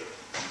case that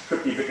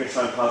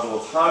Kripke-Wittgenstein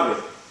puzzle is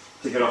harder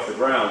to get off the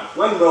ground.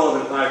 One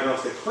relevant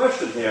diagnostic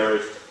question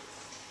here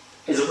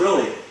is it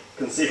really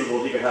conceivable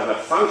that you could have a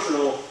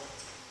functional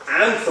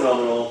and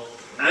phenomenal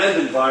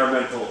and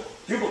environmental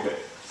duplicate,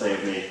 say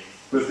of me,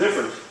 with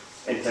different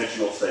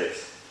intentional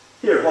states?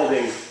 Here,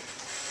 holding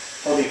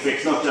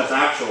fixed not just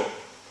actual,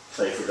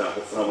 say for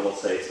example, phenomenal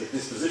states, but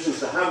dispositions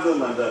to have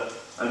them under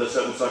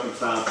certain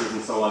circumstances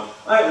and so on.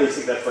 I at least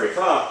think that's very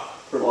far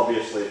from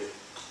obviously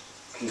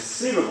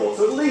conceivable.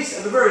 So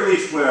at the very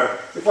least, where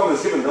if one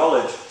was given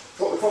knowledge,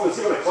 if one was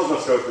given a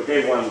cosmoscope that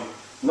gave one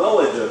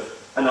knowledge of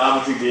an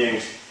arbitrary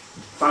being's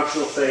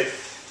functional states,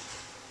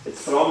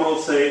 its phenomenal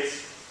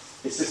states,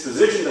 its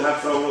disposition to have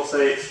phenomenal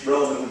states,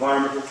 relevant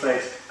environmental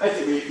states, I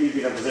think we'd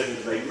be in a position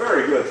to make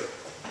very good,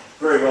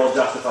 very well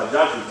justified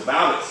judgments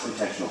about its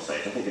intentional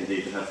states. I think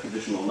indeed to have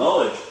conditional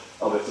knowledge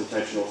of its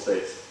intentional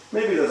states.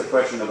 Maybe there's a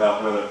question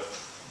about whether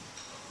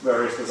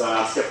various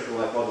bizarre skeptical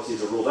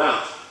hypotheses are ruled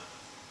out.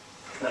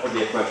 That would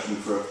be a question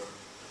for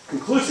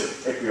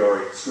conclusive a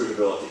priori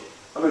scrutability.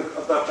 I'm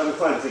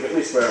inclined to think at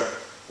least where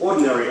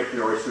ordinary a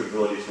priori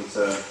scrutability is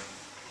concerned,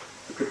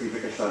 the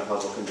Kripke-Wittgenstein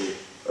puzzle can be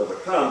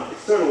overcome.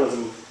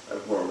 Externalism,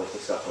 I've more or less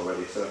discussed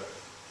already, so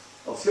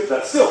I'll skip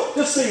that. Still,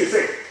 just so you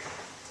think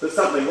that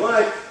something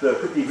like the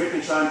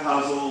Kripke-Wittgenstein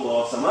puzzle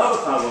or some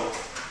other puzzle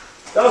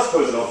does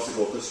pose an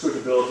obstacle to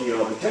scrutability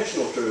of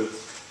intentional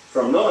truths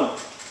from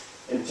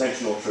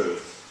non-intentional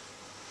truths,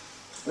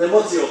 then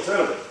what's the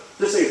alternative?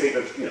 Just so you think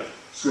that,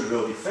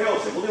 scrutability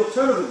fails here. Well, the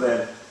alternative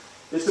then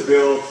is to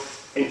build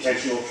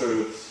intentional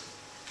truths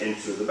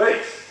into the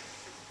base,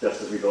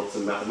 just as we built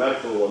some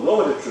mathematical or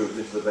normative truths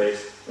into the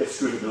base if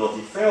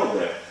scrutability failed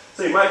there.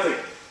 So you might think,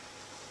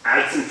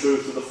 add some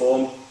truth to the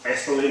form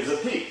S believes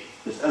that P,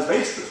 just as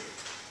base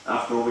truth.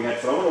 After all, we had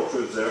phenomenal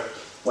truths there,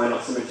 why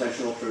not some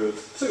intentional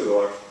truths too?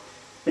 Or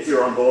if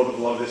you're on board with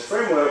a lot of this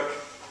framework,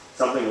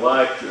 something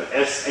like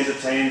S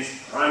entertains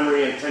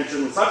primary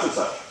intention such and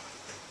such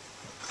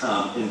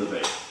in the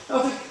base.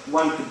 I think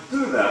one could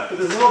do that, but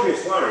there's an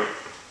obvious worry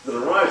that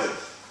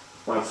arises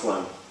once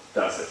one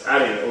does this,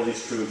 adding all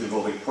these truths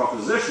involving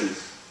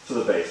propositions to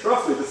the base.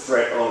 Roughly the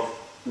threat of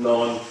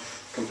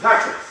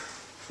non-compactness.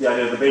 The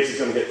idea that the base is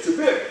going to get too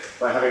big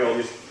by having all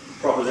these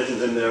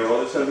propositions in there,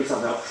 or it's going to be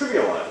somehow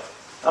trivialized.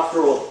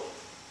 After all,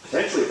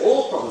 potentially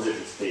all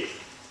propositions P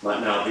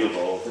might now be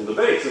involved in the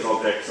base as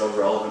objects of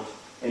relevant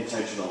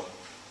intentional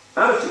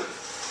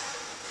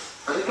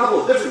attitudes. And a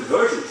couple of different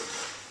versions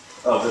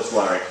of this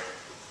worry.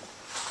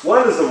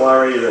 One is the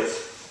worry that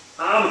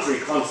arbitrary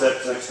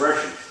concepts and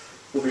expressions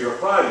will be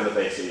required in the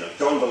base.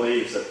 John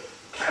believes that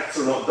cats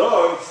are not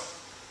dogs.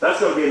 That's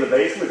going to be in the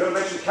base, and we're going to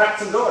mention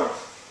cats and dogs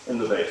in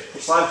the base.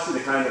 Precisely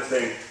the kind of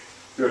thing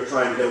you're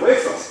trying to get away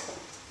from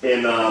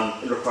in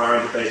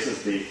requiring the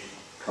bases be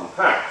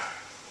compact.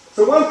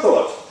 So one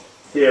thought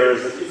here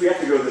is that if we have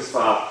to go this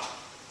far,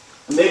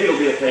 maybe it'll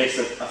be the case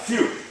that a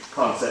few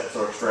concepts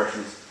or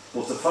expressions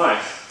will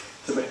suffice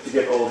to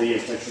get all the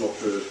intentional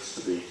truths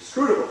to be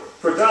scrutable.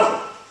 For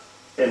example,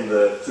 in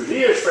the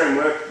 2D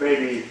framework,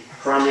 maybe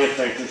primary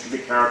intentions should be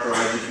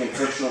characterized using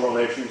intentional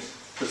relations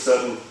to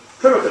certain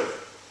primitive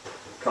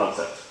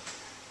concepts.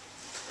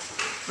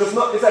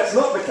 If that's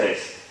not the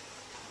case,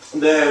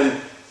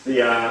 then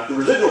the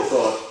residual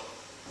thought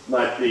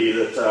might be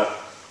that,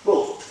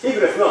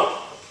 even if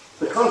not,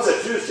 the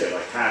concepts used here,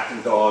 like cat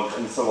and dog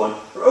and so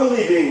on, are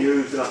only being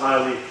used in a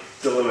highly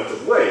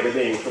delimitative way.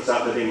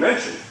 They're being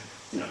mentioned.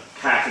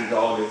 Cat and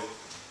dog is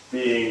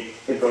being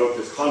invoked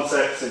as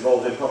concepts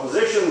involved in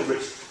propositions,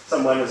 which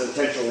someone is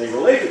intentionally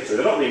related to.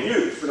 They're not being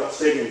used. We're not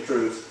stating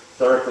truths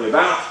directly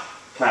about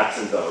cats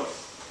and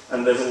dogs.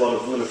 And there's a lot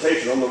of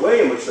limitation on the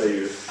way in which they're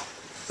used.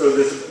 So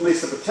there's at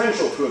least a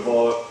potential to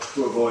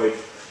avoid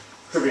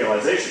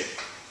trivialization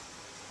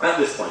at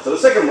this point. So the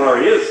second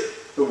worry is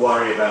the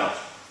worry about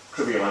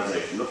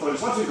trivialization. The point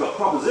is, once we've got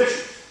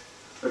propositions,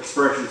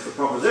 expressions for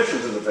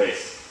propositions in the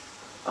base,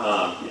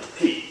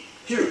 P,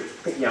 Q,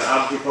 picking out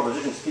arbitrary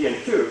propositions P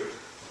and Q,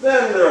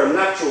 then there are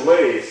natural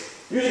ways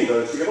using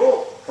those to get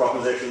all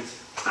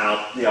propositions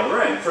out the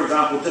other end. For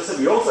example, just as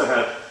we also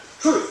have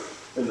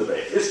truth in the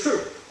base, is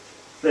true.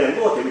 Then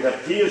look, we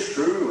have P is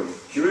true, and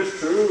Q is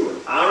true,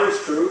 and R is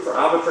true for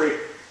arbitrary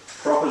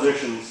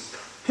propositions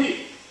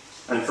P.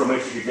 And from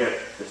which you could get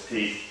this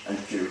P and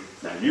Q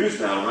now used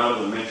now,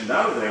 rather than mentioned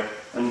out of there,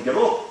 and get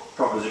all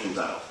propositions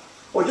out.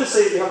 Or just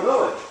say you have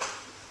knowledge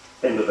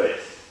in the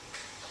base.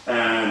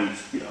 And,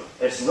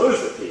 S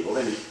knows that P. Well,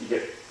 then you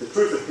get the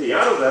truth of P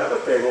out of that.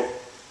 Okay, well,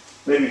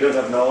 maybe you don't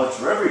have knowledge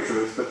for every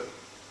truth, but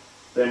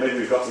then maybe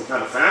we've got some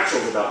kind of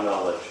factuals about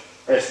knowledge.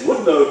 S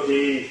would know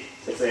P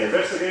if they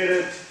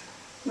investigated.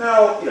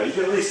 Now, you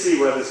can at least see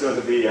where there's going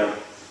to be a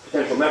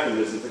potential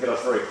mechanism to get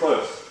us very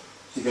close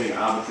to getting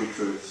arbitrary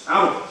truths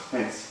out of it,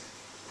 hence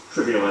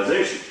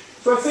trivialization.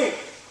 So I think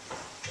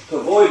to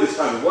avoid this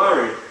kind of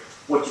worry,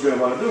 what you're going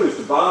to want to do is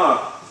to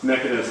bar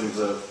mechanisms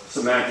of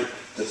semantic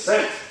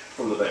dissent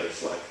from the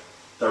base, like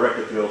direct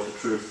appeal to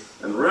truth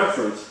and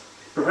reference,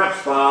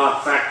 perhaps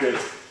bar factive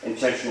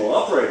intentional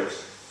operators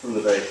from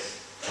the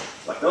base,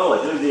 like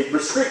knowledge, and indeed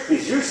restrict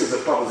these uses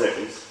of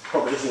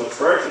propositional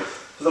expressions,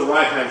 to the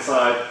right-hand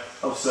side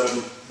of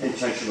certain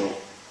intentional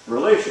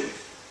relations.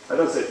 I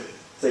don't say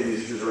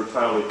these issues are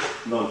entirely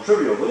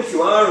non-trivial, but if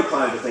you are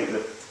inclined to think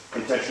that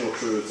intentional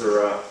truths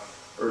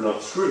are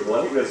not scrutable,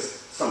 I think there's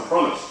some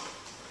promise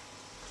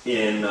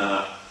in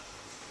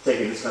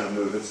taking this kind of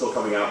move and still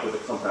coming out with a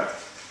compact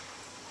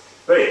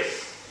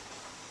base.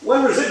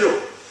 One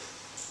residual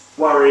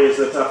worry is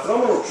that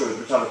phenomenal truths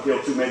which I've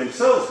appealed to may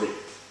themselves be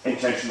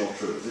intentional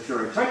truths. If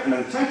you're an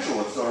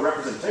intentionalist or a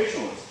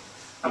representationalist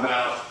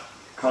about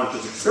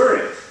conscious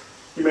experience,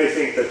 you may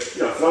think that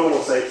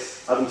phenomenal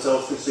states are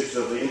themselves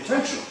constitutively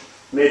intentional.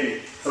 Maybe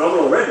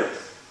phenomenal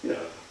redness,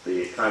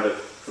 the kind of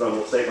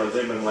phenomenal state one is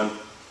in when one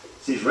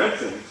sees red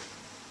things,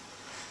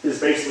 is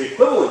basically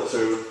equivalent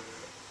to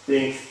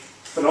being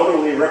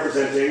phenomenally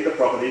representing the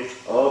property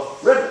of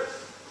redness,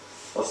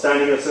 or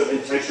standing in a certain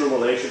intentional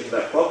relation to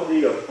that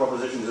property or the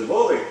propositions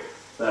involving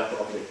that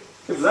property.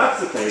 If that's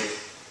the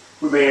case,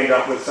 we may end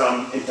up with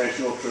some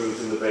intentional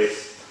truths in the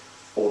base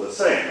all the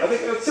same. I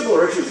think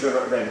similar issues are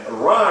going to then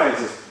arise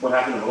as what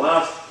happened in the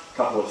last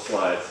couple of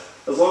slides.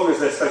 As long as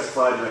they're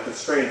specified in a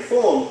constrained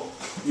form,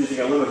 using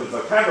a limited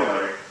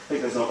vocabulary, I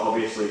think there's not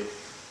obviously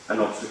an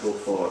obstacle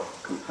for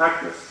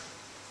compactness.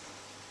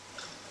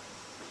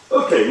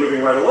 Okay,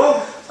 moving right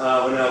along,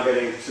 we're now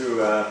getting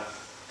to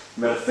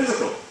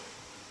metaphysical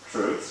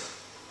truths.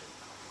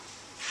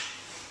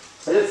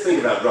 I didn't think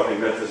about dropping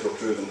metaphysical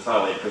truths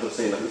entirely because it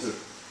seemed like this is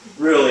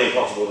really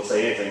impossible to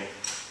say anything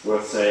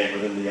worth saying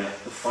within the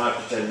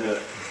 5 to 10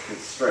 minute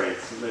constraint.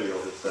 Maybe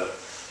I'll just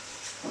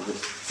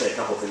say a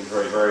couple of things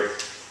very, very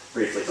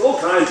briefly. So all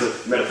kinds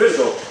of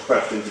metaphysical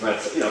questions about,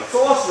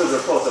 philosophers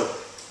of course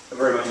are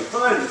very much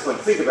inclined to just want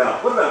to think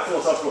about, what about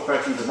philosophical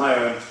questions in my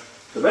own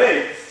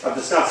domain? I've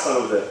discussed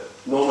some of the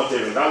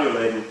normative and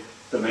value-laden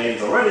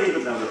domains already,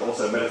 but now there are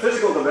also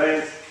metaphysical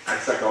domains,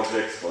 abstract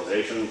objects,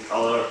 causation,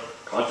 color,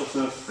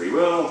 consciousness, free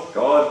will,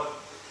 God,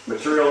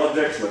 material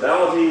objects,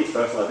 modalities,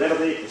 personal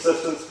identity,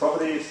 persistence,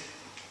 properties,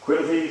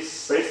 quiddity,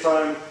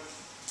 space-time,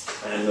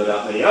 and no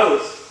doubt many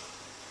others.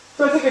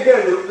 So I think,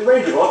 again, the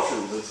range of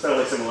options is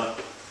fairly similar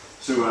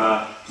to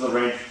the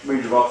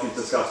range of options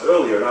discussed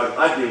earlier. And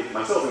I'd be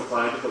myself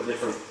inclined to put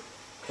different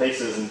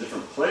cases in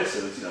different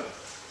places.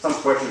 Some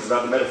questions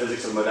about the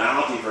metaphysics of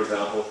modality, for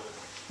example,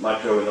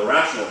 might go in the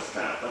rationalist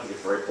camp. I think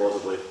it's very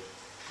plausibly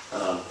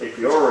a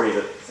priori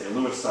that, say,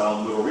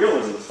 Lewis-style moral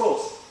realism is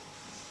false.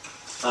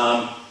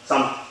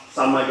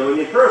 Some might go in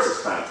the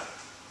empiricist camp.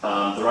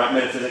 The right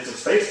metaphysics of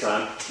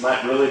space-time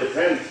might really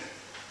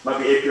might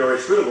be a priori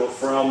scrutable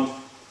from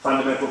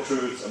fundamental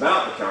truths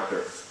about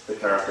the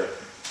character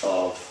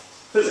of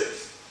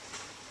physics.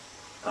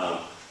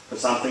 For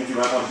some things you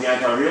might want to be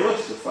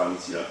anti-realist. If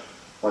one's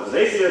an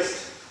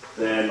atheist,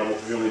 then one will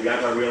presumably be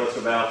anti-realist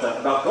about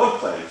God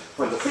claims. If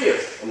one's a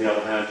theist, on the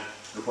other hand,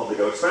 will probably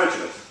go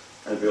expansionist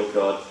and build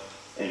God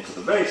into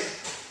the base.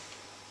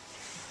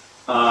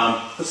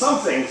 For some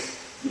things,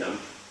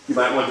 you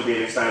might want to be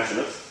an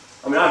expansionist.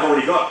 I mean, I've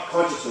already got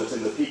consciousness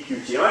in the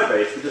PQTI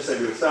base, but just say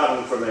we were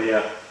starting from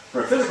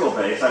a physical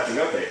base, I think,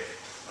 okay,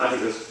 I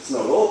think it's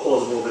not at all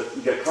plausible that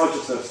you get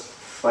consciousness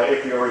by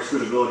a priori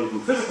scrutability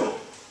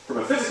from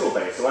a physical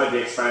base, so I'd be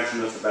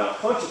expansionist about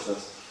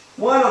consciousness.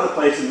 One other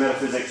place in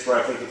metaphysics where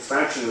I think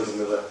expansionism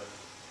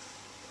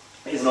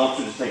is an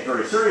option to take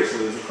very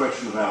seriously is a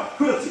question about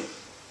quiddity,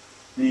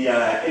 the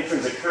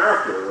intrinsic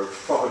character of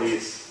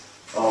properties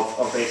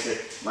of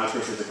basic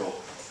microphysical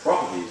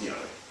properties.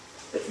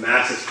 If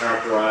mass is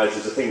characterized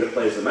as a thing that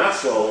plays the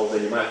mass role,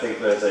 then you might think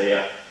there's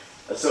a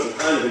a certain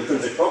kind of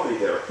intrinsic property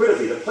there, a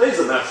quiddity that plays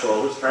the mass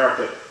role, whose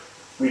character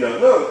we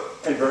don't know,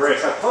 and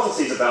various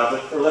hypotheses about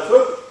it are left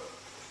open.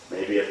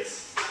 Maybe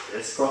it's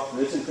this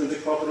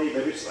intrinsic property,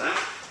 maybe it's that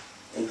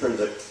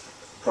intrinsic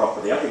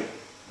property. I think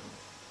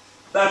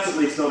that's at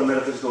least not a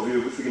metaphysical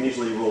view which we can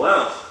easily rule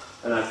out,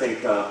 and I think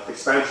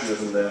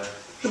expansionism there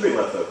should be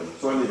left open.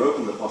 So I leave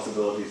open the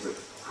possibilities that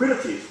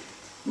quiddities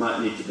might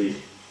need to be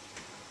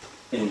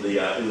in the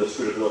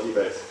scrutability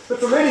base. But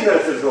for many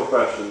metaphysical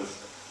questions,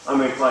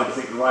 I'm inclined to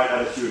think the right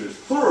attitude is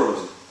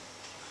pluralism.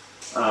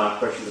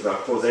 Questions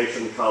about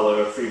causation,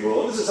 color, free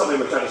will. This is something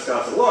which I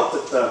discuss a lot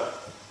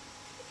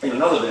in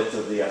another bit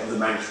of the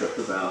manuscript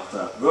about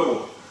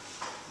verbal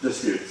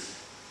disputes,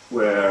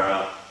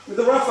 where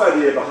the rough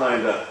idea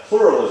behind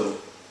pluralism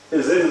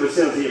is in the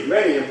vicinity of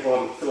many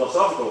important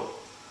philosophical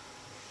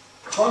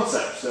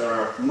concepts. There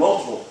are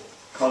multiple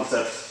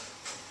concepts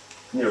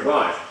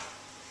nearby.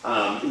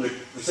 In the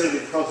vicinity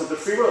of the concept of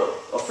free will,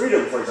 or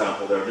freedom, for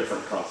example, there are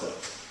different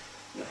concepts.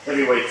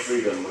 Heavyweight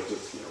freedom, which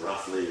is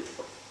roughly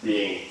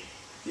being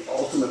the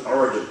ultimate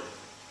origin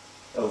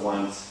of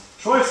one's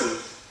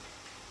choices,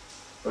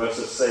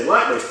 versus, say,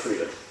 lightweight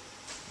freedom,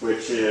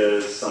 which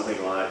is something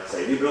like,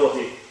 say, the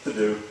ability to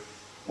do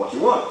what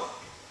you want.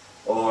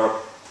 Or,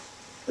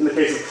 in the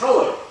case of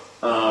color,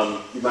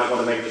 you might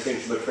want to make a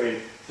distinction between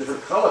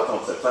different color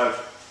concepts. I've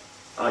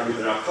argued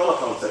that our color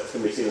concepts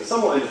can be seen as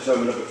somewhat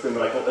indeterminate between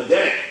what I call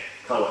Edenic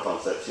color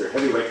concepts, here,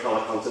 heavyweight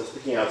color concepts,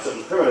 picking out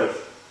certain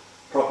primitive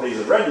properties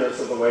of redness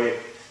of the way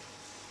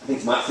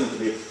things might seem to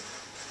be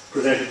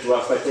presented to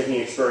us by taking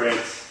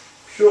experience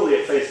purely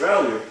at face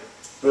value,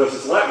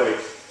 versus lightweight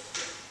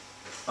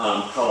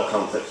color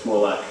concepts,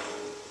 more like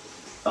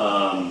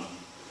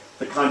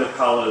the kind of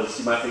colors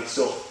you might think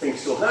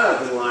still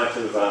have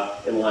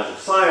in light of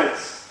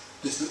science,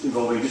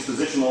 involving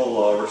dispositional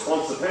or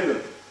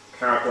response-dependent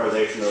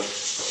characterization of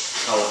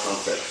color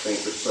concepts,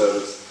 things which serve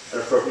as an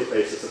appropriate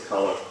basis of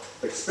color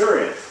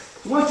experience.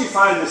 So once you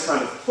find this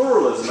kind of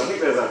pluralism, I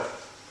think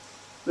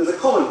there's a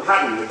common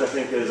pattern which I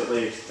think is at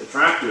least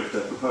attractive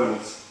to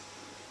proponents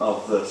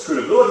of the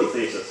scrutability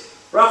thesis,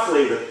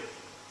 roughly that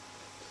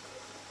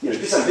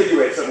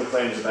disambiguate certain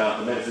claims about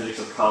the metaphysics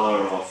of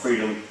color or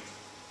freedom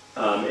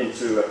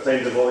into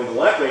claims involving the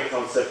lightweight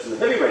concepts and the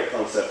heavyweight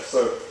concepts.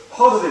 So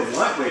positive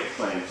lightweight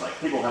claims, like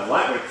people have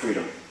lightweight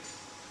freedom,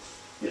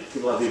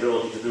 people have the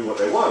ability to do what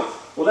they want.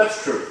 Well,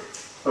 that's true,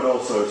 but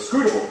also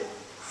scrutable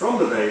from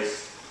the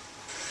base.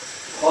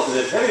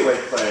 Positive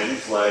heavyweight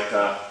claims, like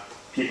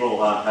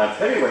people have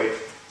heavyweight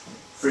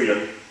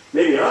freedom,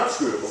 maybe aren't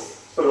scrutable,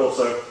 but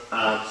also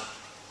aren't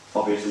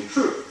obviously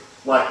true.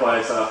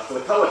 Likewise, for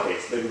the color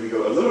case, maybe we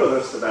go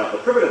illuminalist about the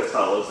primitive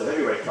colors, the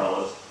heavyweight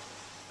colors,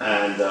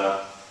 and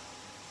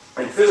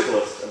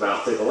physicalist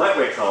about, say, the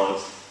lightweight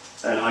colors,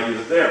 and argue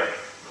that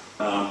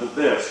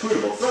they're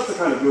scrutable. So that's the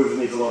kind of move that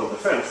needs a lot of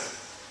defense.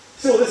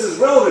 Still, this is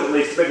relevant at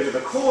least maybe to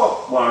the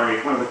core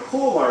worry, one of the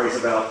core worries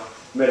about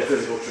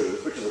metaphysical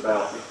truth, which is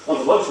about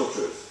ontological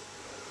truth.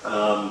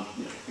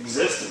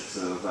 Existence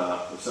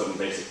of certain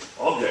basic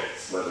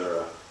objects,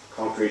 whether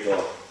concrete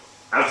or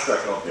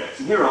abstract objects.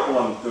 And here all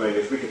I'm doing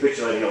is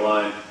recapitulating a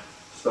line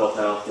spelt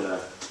out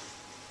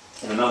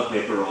in another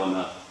paper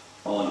on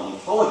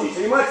ontology.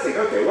 So you might think,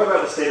 okay, what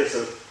about the status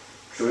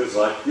of truths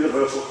like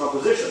universal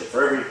composition?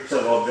 For every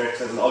set of objects,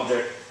 there's an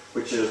object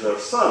which is their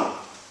sum.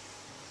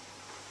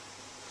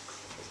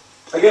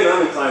 Again,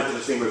 I'm inclined to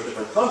distinguish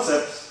different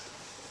concepts.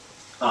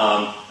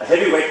 A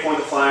heavyweight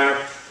quantifier,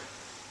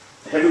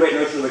 a heavyweight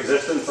notion of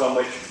existence on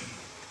which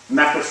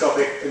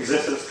macroscopic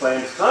existence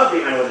claims can't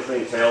be analytically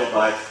entailed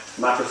by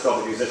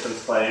macroscopic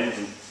existence claims,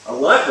 and a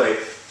lightweight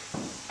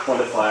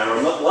quantifier, or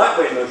a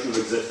lightweight notion of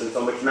existence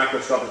on which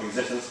macroscopic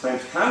existence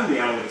claims can be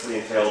analytically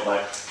entailed by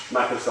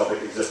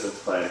macroscopic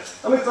existence claims.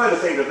 I'm inclined to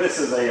think that this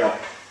is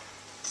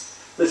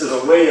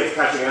a way of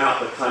catching out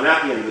the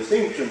Carnapian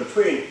distinction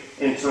between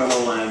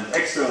internal and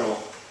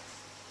external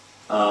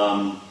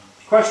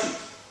questions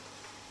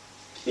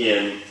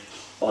in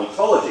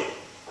ontology.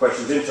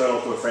 Questions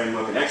internal to a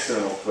framework and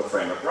external to a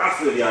framework.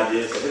 Roughly the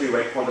idea is the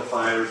heavyweight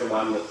quantifier is the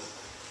one that's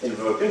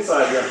invoked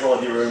inside the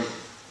ontology room,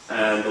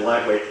 and the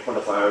lightweight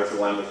quantifier is the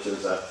one which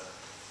is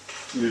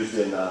used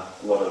in a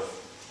lot of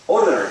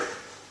ordinary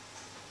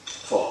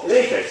talk. In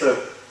any case,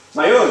 so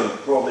my own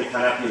broadly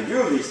Carnapian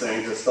view of these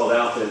things is spelled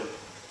out in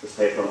this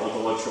paper on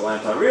ontological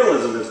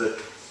anti-realism, is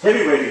that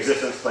heavyweight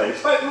existence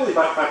claims, really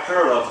by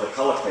parallel to the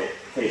color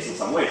case in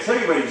some ways,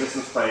 heavyweight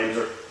existence claims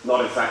are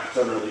not in fact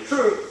determinately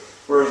true,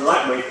 whereas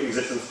lightweight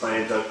existence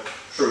claims are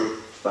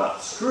true but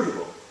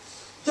scrutable.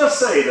 Just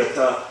say that,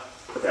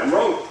 okay, I'm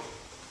wrong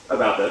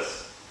about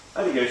this.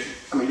 I think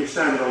your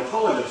standard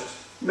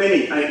ontologist,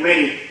 many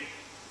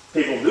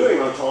people doing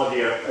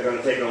ontology are going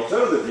to take an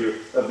alternative view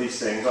of these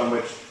things, on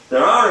which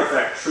there are in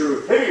fact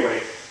true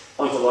heavyweight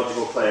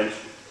ontological claims,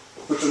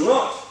 which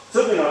are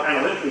certainly not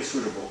analytically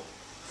scrutable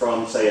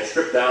from, say, a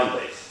stripped down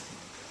base,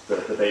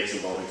 the base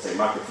involving, say,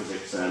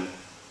 microphysics and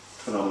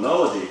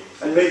phenomenology,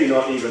 and maybe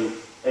not even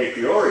a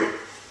priori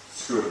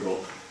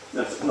scrutable.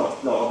 That's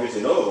not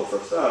obviously notable for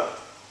a start.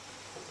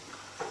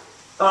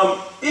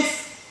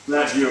 If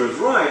that view is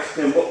right,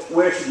 then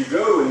where should you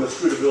go in the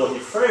scrutability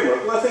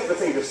framework? Well, I think the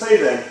thing to say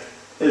then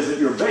is that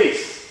your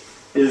base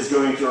is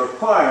going to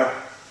require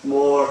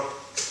more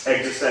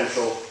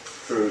existential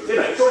truth in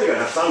it. It's already going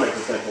to have some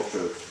existential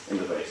truth in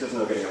the base. There's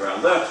no getting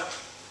around that.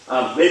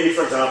 Maybe,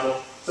 for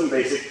example, some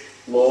basic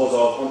laws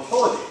of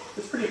ontology.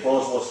 It's pretty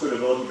plausible a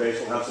scrutability base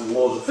will have some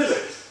laws of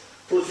physics.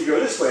 Well, if you go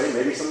this way,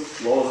 maybe some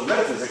laws of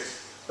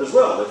metaphysics as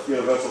well. If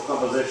universal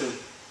composition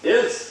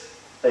is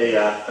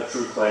a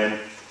true claim,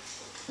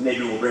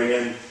 maybe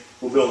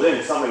we'll build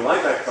in something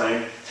like that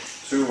claim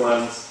to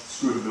one's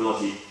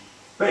scrutability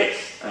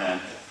base.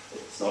 And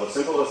it's not as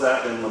simple as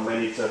that, then one may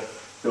need to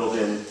build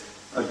in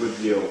a good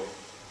deal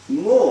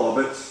more.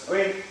 But, I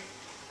mean,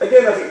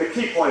 again, I think the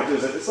key point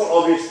is that it's not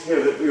obvious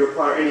here that we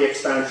require any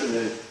expansion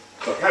in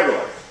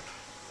vocabulary.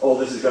 All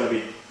this is going to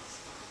be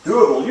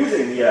doable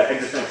using the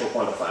existential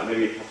quantifier.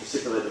 Maybe you have to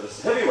stipulate that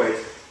it's a heavyweight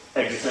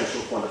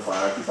existential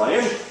quantifier if you buy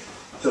in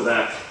to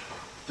that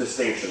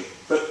distinction.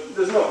 But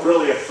there's not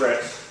really a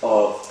threat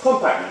of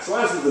compactness. So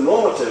as with the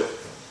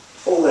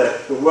normative, all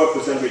the work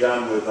was going to be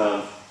done with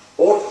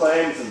ORT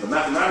claims, and the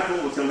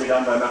mathematical was going to be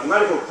done by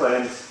mathematical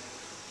claims,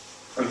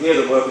 and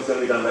here the work is going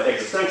to be done by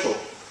existential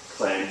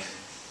claims.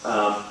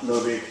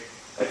 No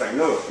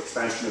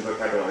expansion of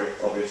vocabulary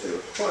obviously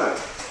required.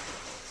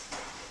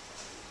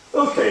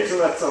 Okay, so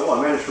that's,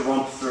 I managed to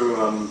run through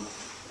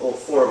all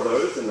four of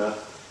those in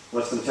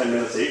less than 10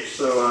 minutes each.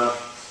 So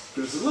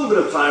there's a little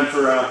bit of time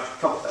for a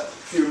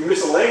few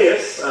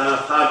miscellaneous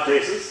hard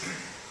cases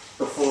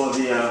before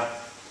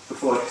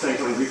saying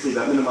something briefly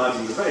about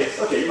minimizing the base.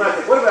 Okay, you might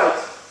think, what about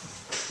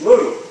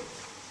modal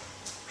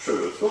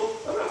truths? Well,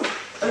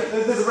 I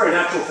think there's a very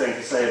natural thing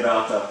to say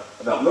about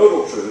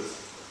modal truths,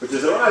 which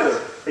is they're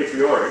either a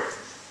priori,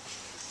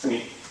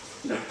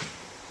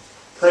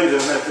 claims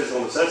of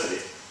metaphysical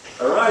necessity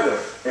are either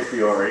a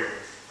priori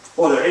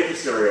or they're a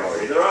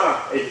posteriori. There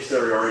are a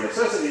posteriori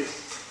necessities,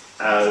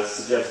 as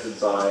suggested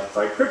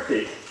by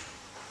Kripke,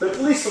 but at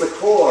least for the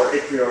core a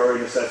priori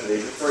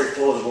necessities, it's very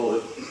plausible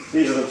that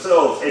these are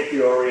themselves a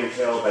priori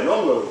entailed by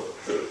non-modal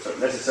truths, so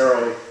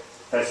necessarily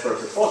Hess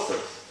versus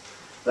phosphorus.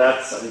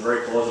 That's, I think,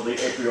 very plausibly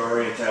a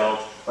priori entailed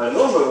by the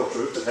non-modal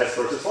truth of Hess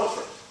versus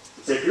phosphorus.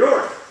 It's a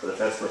priori, but if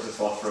Hess versus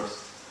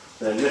phosphorus,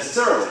 then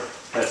necessarily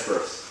Hess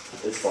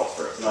versus is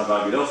phosphorus. And I've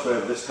argued elsewhere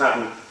that this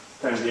pattern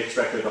can be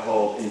expected to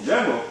hold in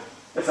general.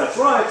 If that's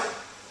right,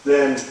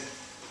 then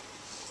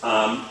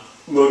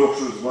modal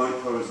truths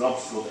won't pose an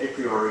obstacle to a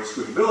priori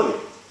scrutability.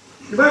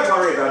 You might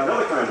worry about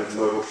another kind of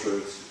modal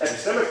truths,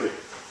 epistemically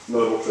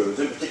modal truths,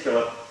 in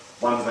particular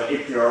ones about a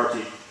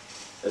priority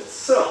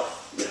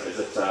itself. Is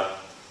it,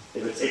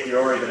 if it's a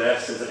priori that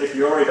S, is it a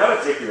priori that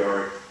it's a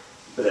priori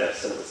that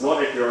S? And if it's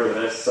not a priori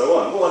that S, so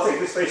on. Well, I think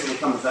this basically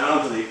comes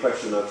down to the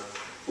question of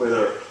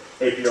whether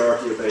a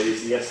priority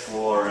obeys the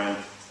S4 and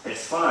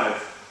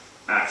S5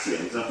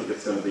 axioms. I think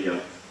it's going to be,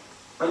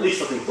 at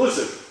least for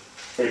conclusive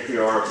a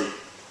priority.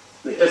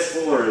 The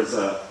S4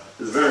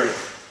 is very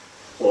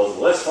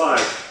plausible.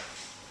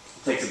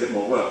 S5 takes a bit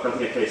more work. I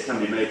think a case can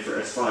be made for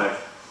S5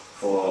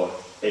 for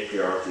a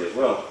priority as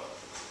well.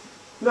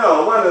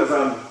 Now, one of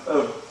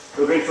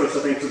interest, I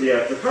think, to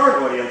the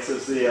current audience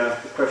is the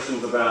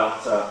questions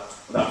about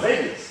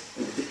vagueness.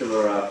 In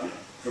particular,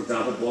 for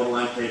example,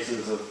 borderline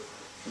cases of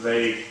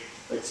vague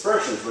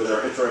expressions where there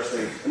are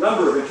a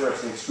number of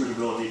interesting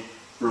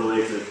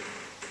scrutability-related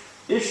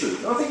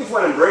issues. I think if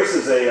one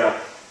embraces a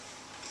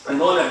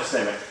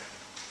non-epistemic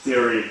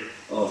theory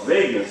of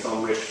vagueness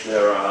on which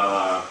there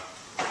are,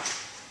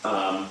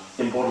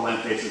 in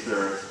borderline cases, there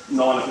are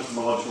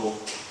non-epistemological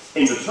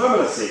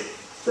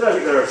indeterminacy, then I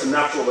think there are some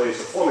natural ways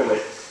to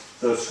formulate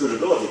those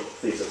scrutability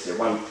thesis here.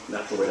 One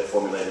natural way to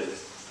formulate it is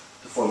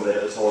to formulate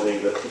it as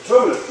holding that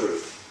determinate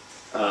truths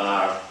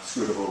are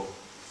scrutable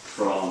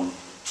from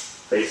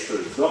base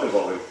truths, not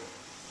involving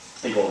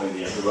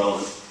the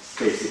relevant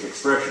basic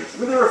expressions. I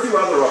mean, there are a few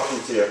other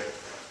options here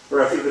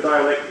where I think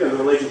the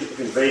relationship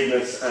between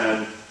vagueness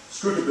and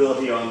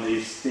scrutability on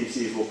these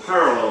theses will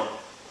parallel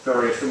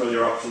various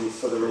familiar options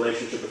for the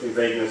relationship between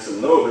vagueness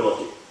and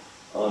knowability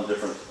on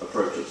different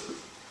approaches.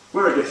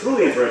 Where it gets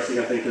really interesting,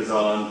 I think, is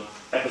on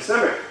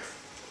epistemic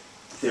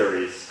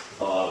theories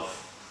of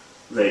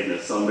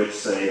vagueness, on which,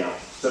 say,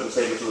 certain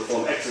statements of the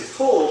form X is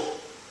told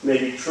may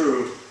be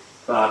true,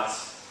 but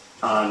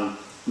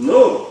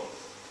unknowable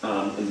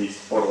in these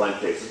borderline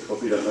cases,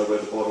 because we don't know where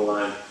the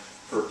borderline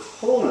for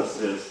wholeness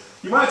is.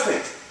 You might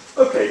think,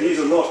 okay, these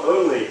are not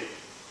only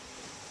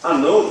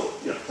unknowable,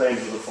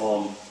 claims of the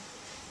form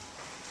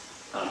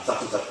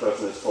such and such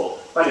person is told,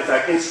 but in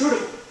fact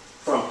inscrutable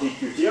from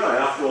PQTI.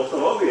 After all, it's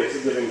not obvious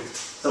that giving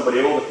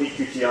somebody all the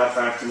PQTI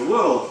facts in the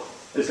world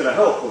is going to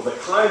help with the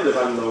kind of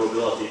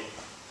unknowability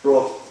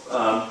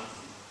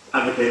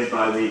advocated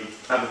by the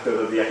advocate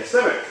of the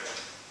epistemic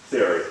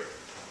theory.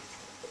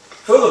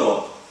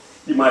 Furthermore,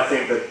 you might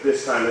think that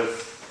this kind of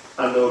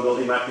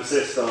unknowability might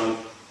persist on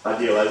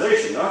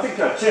idealization. Now, I think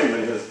Tim,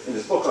 in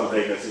his book on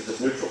vagueness, is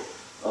just neutral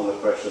on the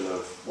question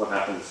of what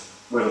happens,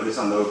 whether this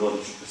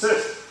unknowability should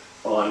persist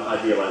on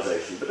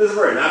idealization. But there's a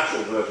very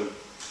natural version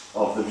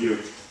of the view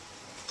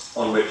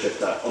on which it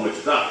does.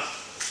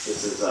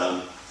 This is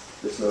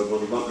this node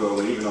won't go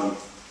away even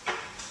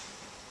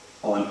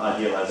on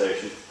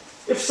idealization.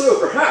 If so,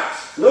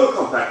 perhaps no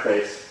compact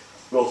base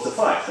will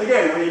suffice.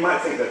 Again, I mean, you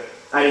might think that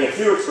adding a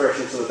few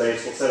expressions to the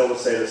base will settle the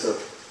status of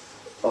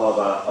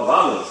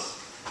others.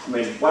 I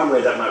mean, one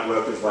way that might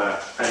work is by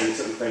adding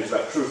certain things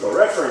about truth or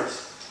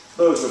reference.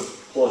 Those would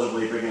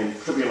plausibly bring in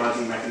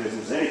trivializing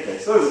mechanisms in any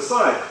case. Those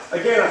aside,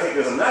 again, I think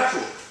there's a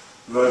natural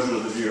version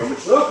of the view on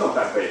which no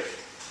compact base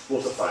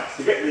will suffice.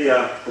 To get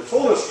the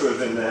tallness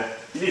truths in there,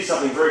 you need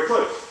something very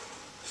close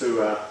to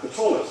the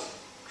tallness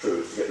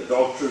truths. You get the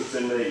dog truths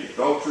in there, you need the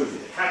dog truths, you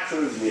need the cat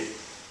truths,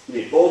 you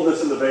need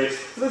baldness in the base.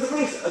 So there's at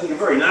least, I think, a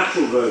very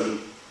natural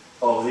version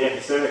of the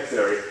epistemic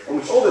theory on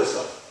which all this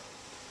stuff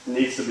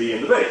needs to be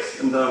in the base.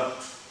 And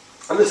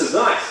this is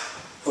nice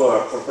for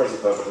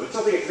present purposes.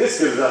 I think this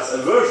gives us a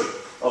version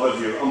of a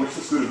view on which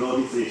the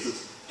scrutability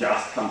thesis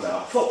just comes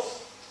out false.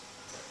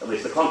 At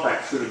least the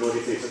compact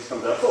scrutability thesis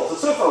comes out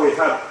false. So far we've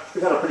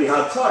had a pretty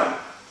hard time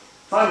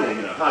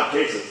finding hard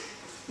cases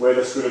where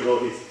the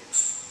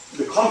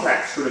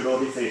compact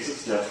scrutability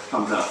thesis just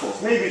comes out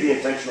false. Maybe the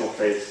intentional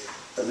case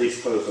at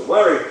least posed a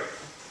worry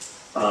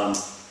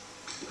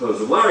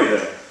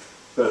there.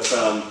 But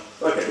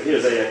okay, here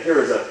is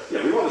a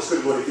we want the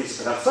scrutability thesis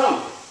to have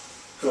some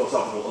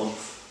philosophical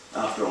oomph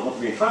after all, not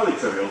to be entirely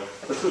trivial,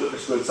 but to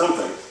exclude some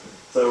things.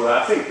 So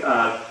I think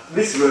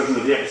this version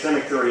of the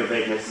epistemic theory of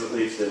vagueness is at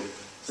least in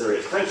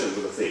serious tension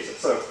with the thesis.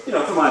 So,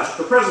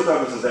 for present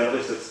purposes then, at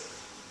least it's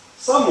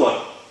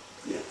somewhat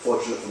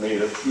fortunate for me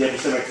that the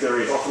epistemic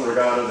theory is often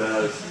regarded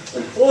as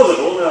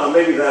implausible. Now,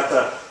 maybe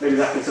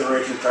that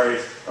consideration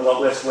carries a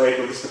lot less weight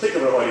with this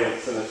particular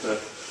audience than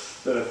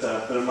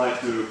it might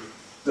do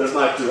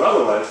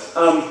otherwise.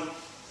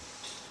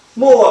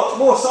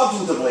 More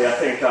substantively, I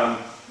think,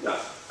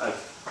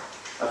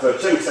 I've heard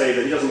Tim say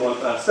that he doesn't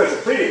want special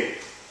pleading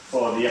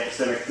for the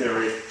epistemic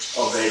theory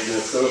of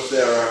vagueness. So if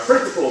there are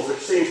principles which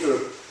seem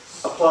to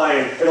apply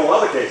in all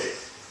other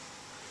cases,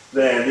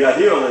 then the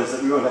ideal is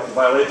that we won't have to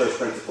violate those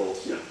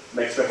principles,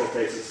 make special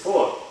cases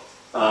for it.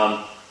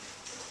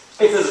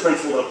 If there's a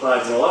principle that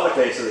applies in all other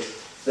cases,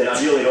 then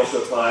ideally it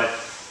also applies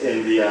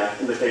in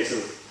the case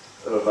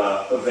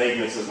of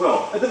vagueness as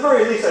well. At the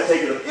very least, I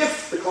take it that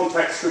if the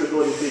compact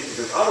scrutability thesis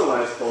is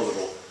otherwise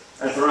plausible,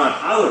 and if there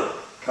aren't other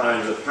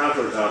kinds of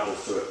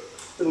counterexamples to it,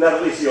 then that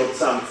at least yields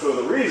some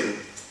further reason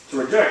to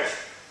reject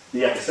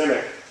the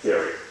epistemic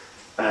theory.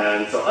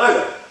 And so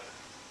either,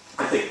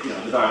 I think,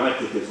 the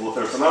dialectic is, well, if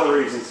there are some other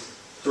reasons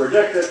to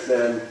reject it,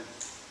 then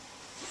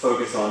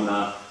focus on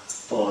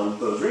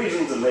those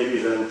reasons, and maybe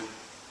then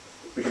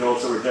we can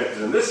also reject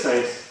it in this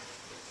case,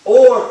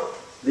 or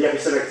the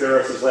epistemic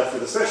theorist is left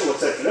with a special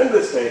exception in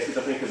this case, which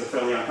I think is a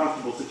fairly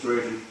uncomfortable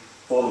situation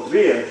for them to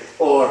be in,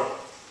 or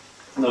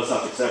no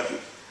such exception.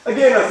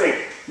 Again, I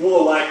think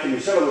more light can be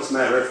shed on this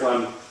matter if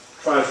one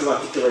tries to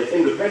articulate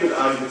independent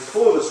arguments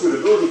for the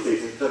scrutability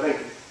thesis, which I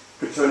think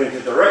could turn into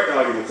direct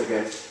arguments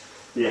against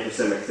the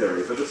epistemic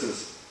theory. But this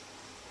is,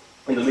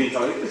 in the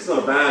meantime, it's not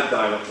a bad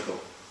dialectical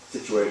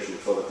situation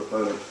for the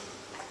proponent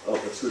of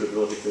the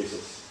scrutability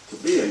thesis to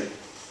be in.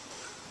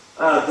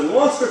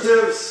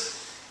 Demonstratives.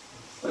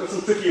 There are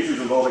some tricky issues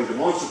involving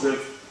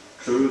demonstrative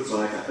truths,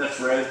 like that's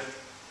read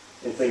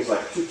in things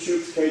like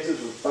Tuchuk's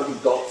cases with a bunch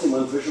of dots in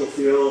one's visual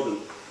field,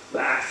 and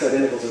that's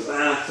identical to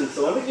that, and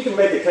so on. I think you can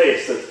make a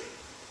case that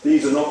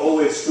these are not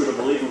always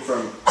scrutable, even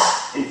from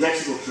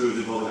indexical truths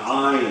involving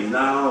I and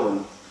now,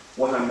 and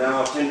what I'm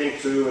now attending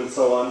to, and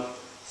so on.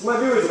 So my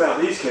view is about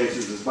these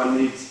cases is one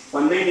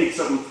may need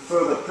some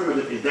further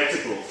primitive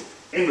indexicals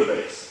in the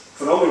base,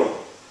 phenomenal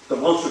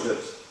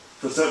demonstratives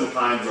for certain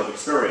kinds of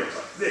experience,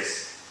 like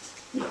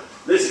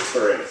this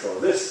experience or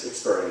this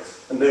experience,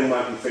 and then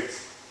one can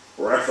fix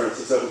reference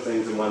to certain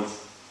things in one's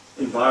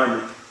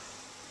environment,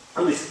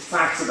 at least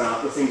facts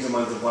about the things in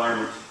one's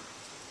environment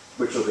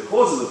which are the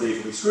causes of these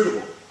will be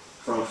scrutable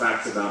from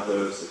facts about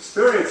those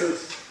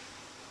experiences.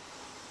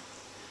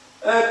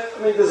 And,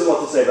 there's a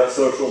lot to say about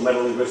social,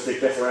 metalinguistic,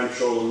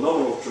 deferential, and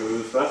nominal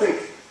truths, but I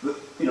think that,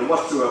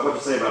 what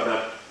to say about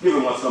that,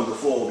 given what's gone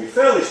before, will be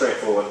fairly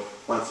straightforward,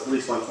 at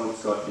least once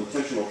one's got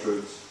intentional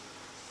truths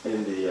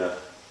in the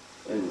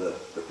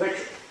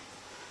picture.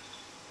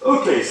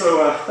 Okay,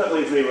 so that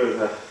leaves me with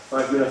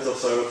 5 minutes or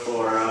so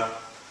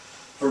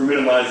for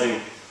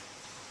minimizing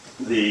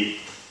the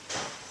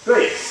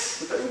base.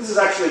 This is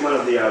actually one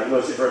of the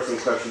most interesting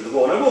questions of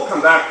all, and I will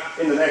come back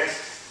in the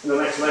next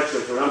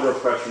lecture to a number of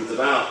questions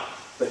about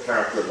the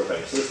character of the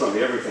base. So this won't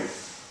be everything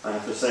I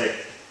have to say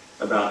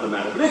about the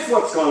matter. But if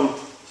what's gone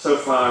so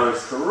far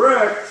is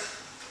correct,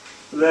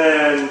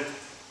 then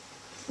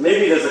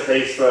maybe there's a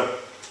case for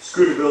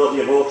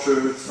scrutability of all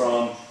truths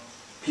from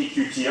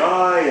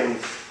PQTI, and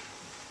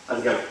I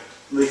think I've at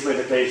least made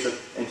the case that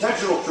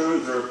intentional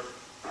truths are,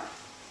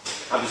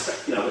 I've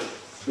just, at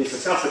least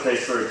discussed the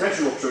case for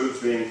intentional truths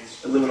being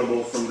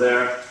eliminable from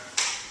there.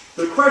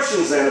 The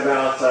questions then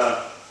about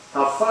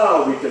how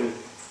far we can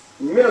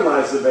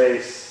minimize the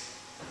base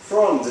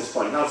from this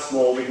point, how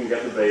small we can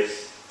get the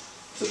base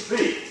to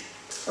be.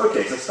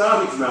 Okay, so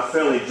starting from our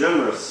fairly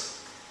generous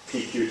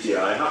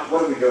PQTI?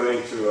 What are we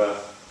going to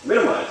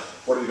minimize?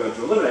 What are we going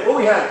to eliminate? Well,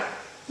 we had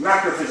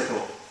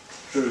macrophysical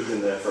truths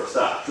in there for a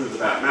start. Truths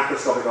about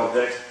macroscopic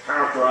objects,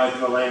 characterized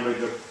in the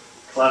language of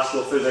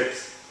classical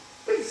physics.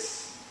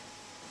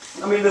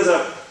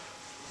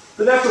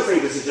 The natural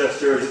thing to suggest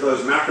here is that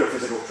those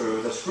macrophysical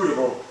truths are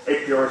scrutable,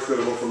 a priori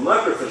scrutable from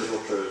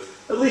microphysical truths,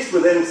 at least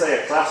within,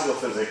 say, a classical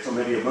physics or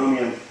maybe a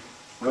Bohmian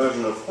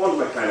version of quantum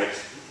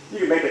mechanics. You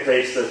can make the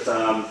case that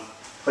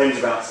claims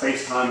about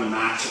space-time and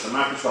mass at the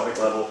macroscopic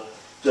level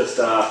just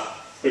a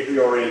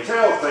priori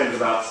entail claims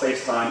about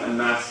space-time and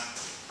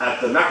mass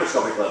at the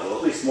macroscopic level,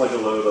 at least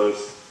modulo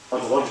those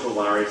ontological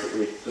worries that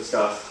we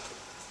discussed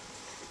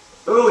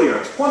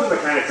earlier. Quantum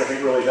mechanics, I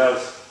think, really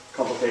does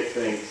complicate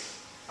things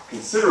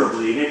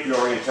considerably. An a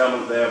priori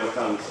entailment there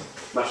becomes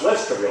much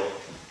less trivial.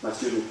 My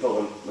student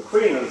Kelvin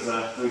McQueen is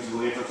doing some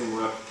really interesting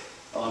work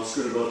on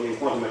scrutability in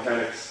quantum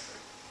mechanics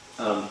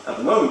at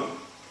the moment.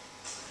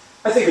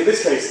 I think in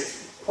this case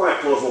it's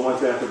quite plausible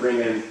one's going to have to bring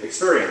in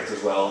experience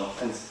as well,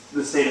 and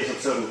the status of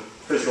certain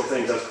physical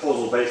things as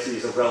causal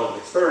bases of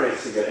relevant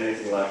experience to get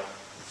anything like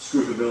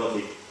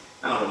scrutability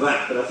out of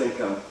that. But I think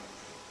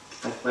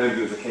my own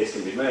view of the case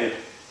can be made.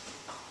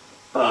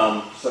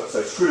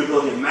 So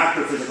scrutability of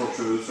macrophysical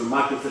truths or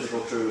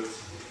microphysical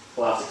truths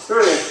plus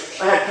experience.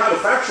 I had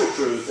counterfactual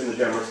truths in the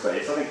general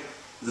space. I think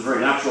there's a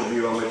very natural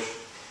view on which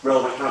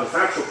relevant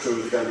counterfactual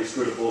truths are going to be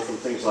scrutable from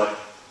things like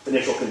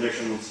initial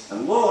conditions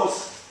and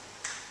laws.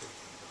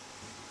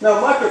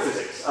 Now,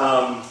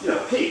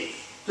 microphysics, P.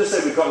 Just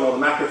say we've gotten all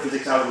the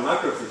macrophysics out of the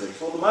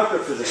microphysics. Well, the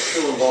microphysics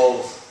still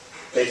involves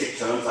basic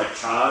terms like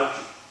charge,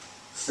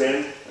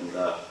 spin,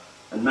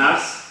 and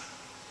mass.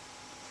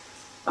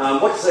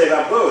 What to say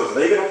about those? Are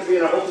they going to have to be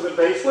in an ultimate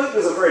base? Well,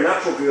 there's a very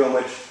natural view on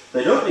which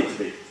they don't need to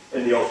be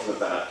in the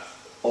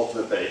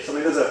ultimate base. I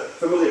mean, there's a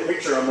familiar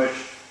picture on which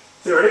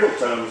theoretical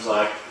terms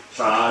like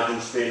charge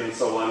and spin and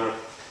so on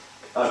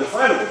are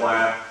definable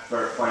by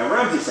a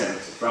Ramsey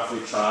sentence. It's roughly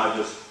charge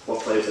as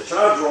what plays the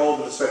charge role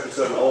with respect to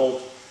certain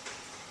old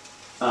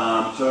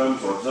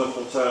terms or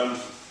observable terms.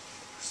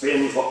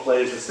 Spin is what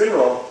plays the spin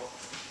role.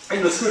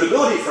 In the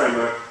scrutability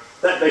framework,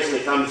 that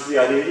basically comes to the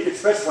idea that you can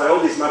specify all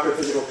these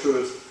macrophysical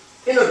truths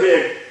in a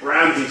big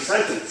Ramsey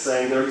sentence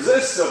saying there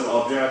exist certain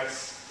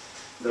objects,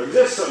 there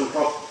exist certain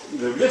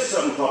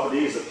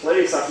properties that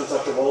play such and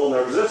such a role, and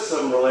there exist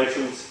certain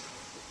relations,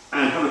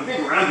 and have a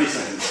big Ramsey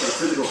sentence for the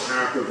physical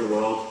character of the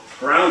world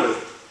grounded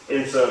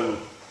in certain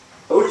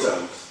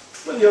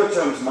O-terms. But the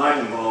O-terms might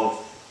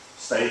involve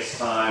space,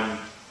 time,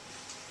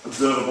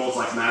 observables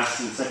like mass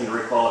and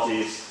secondary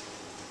qualities,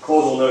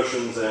 causal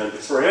notions, and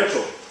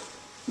experiential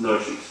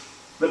notions.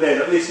 But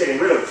then at least getting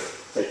rid of,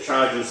 say,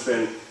 charge and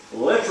spin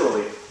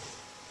literally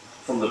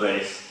from the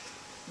base.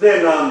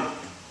 Then,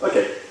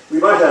 we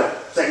might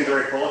have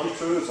secondary quality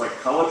truths like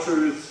color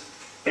truths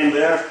in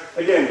there.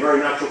 Again, very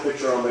natural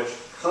picture on which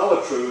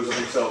color truths are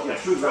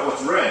themselves, truths about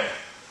what's red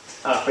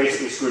are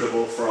basically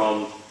scrutable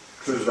from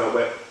truths about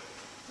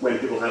when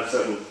people have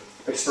certain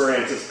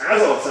experiences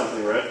as of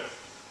something red,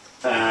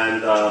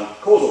 and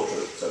causal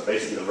truths. So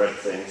basically the red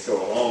things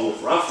go along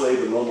with roughly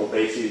the normal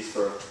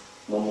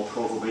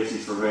causal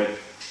bases for red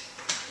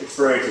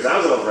experiences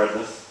as of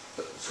redness,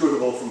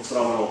 scrutable from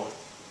phenomenal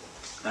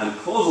and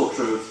causal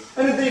truths.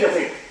 And indeed, I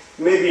think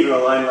maybe even a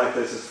line like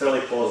this is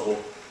fairly plausible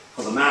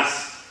for the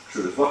mass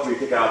truth. What we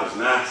pick out as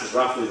mass is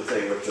roughly the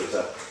thing which is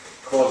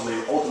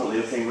causally, ultimately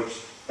the thing which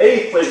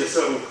A, plays a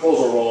certain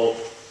causal role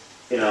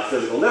in our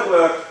physical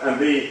network, and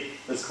B,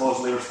 is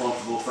causally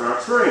responsible for our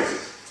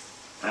experiences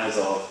as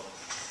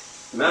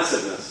of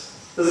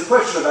massiveness. There's a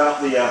question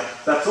about the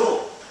that's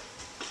all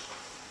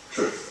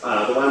truth.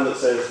 The one that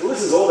says, well,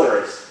 this is all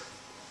there is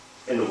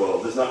in the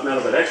world. There's none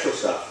of that extra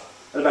stuff.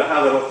 And about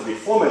how that ought to be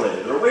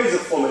formulated. There are ways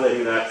of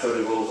formulating that so it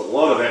involves a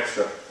lot of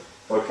extra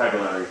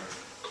vocabulary.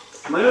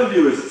 My own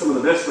view is that some of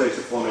the best ways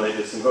to formulate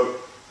this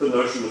invoke the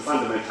notion of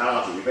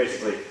fundamentality. You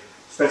basically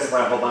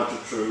specify a whole bunch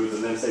of truths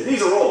and then say,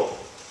 these are all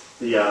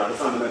the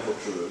fundamental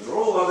truths, or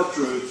all other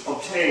truths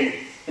obtained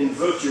in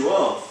virtue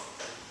of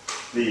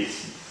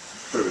these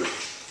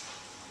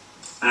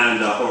truths.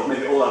 And, or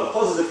maybe all other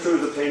positive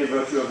truths obtained in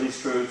virtue of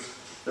these truths.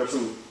 There are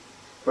some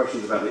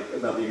questions about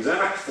the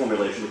exact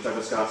formulation, which I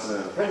discussed in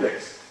an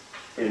appendix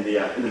in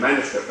the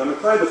manuscript. I'm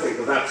inclined to think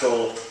that that's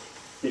all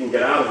you can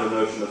get out of the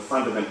notion of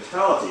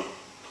fundamentality.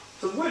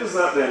 So where does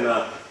that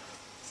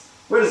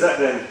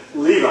then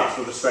leave us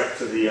with respect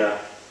to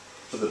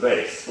the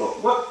base? Well,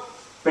 what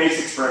base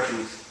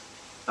expressions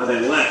are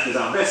then left as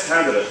our best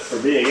candidates for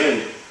being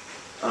in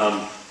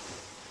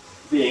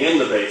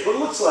the base? Well, it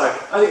looks like,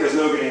 I think there's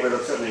no getting rid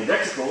of certain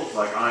indexicals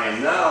like I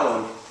am now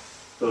and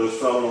those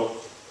phenomenal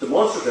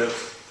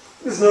demonstratives.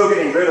 There's no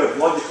getting rid of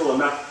logical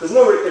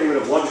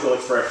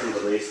expressions,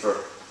 at least,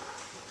 for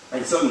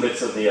in certain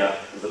bits of the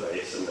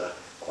base and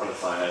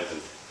quantifiers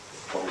and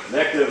probably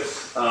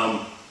connectives.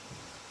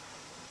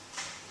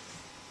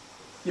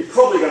 You're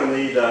probably going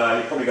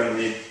to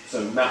need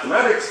some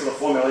mathematics for the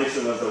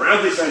formulation of the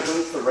Ramsey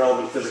sentence for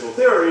relevant physical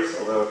theories.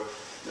 Although,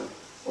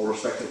 all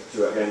respect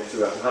to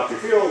how you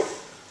feel,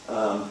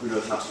 who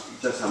knows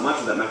just how much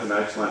of that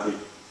mathematics might be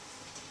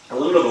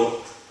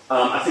eliminable,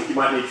 I think you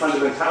might need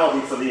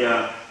fundamentality for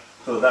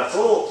the that's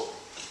all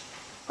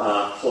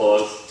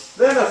clause.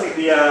 Then I think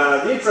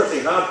the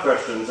interesting hard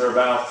questions are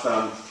about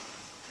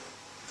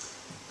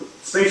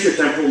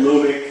spatiotemporal,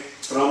 nomic,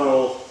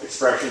 phenomenal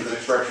expressions and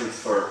expressions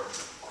for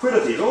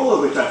quiddities, all of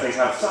which I think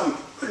have some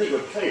pretty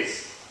good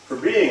case for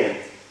being in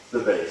the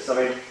base. I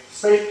mean,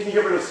 can you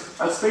get rid of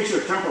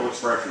spatiotemporal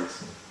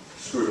expressions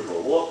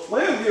scrutable? Well,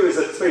 my own view is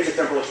that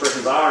spatiotemporal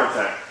expressions are, in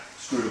fact,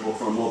 scrutable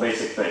from a more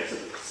basic base.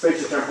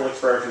 Spatiotemporal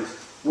expressions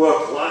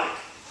work like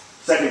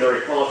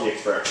secondary quality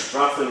expressions.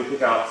 Rather than we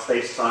pick out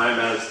space-time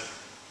as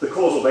the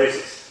causal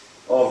basis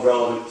of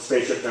relevant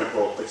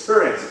spatiotemporal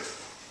experiences.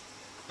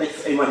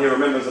 If anyone here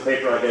remembers the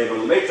paper I gave on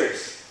the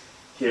matrix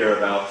here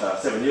about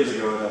 7 years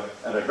ago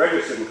at a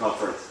graduate student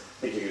conference,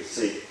 I think you can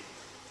see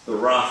the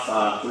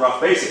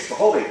rough basis for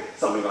holding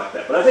something like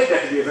that. But I think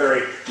that could be a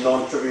very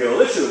non-trivial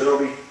issue. There will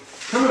be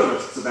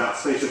primitivists about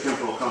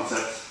spatiotemporal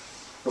concepts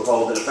who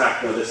hold that, in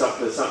fact, there's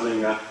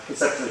something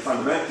conceptually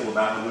fundamental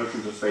about the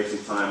notions of space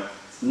and time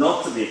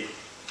not to be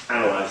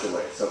analyzed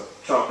away. So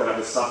chalk that up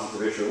as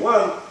substantive issue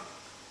one.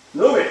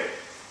 Nomic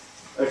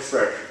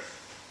expressions.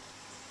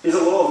 Is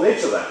a law of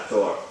nature that,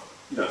 or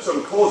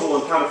certain causal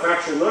and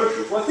counterfactual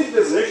notions? Well, I think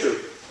there's an issue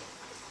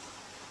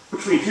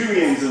between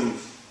Humeans and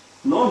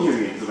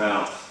non-Humeans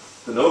about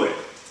the nomic.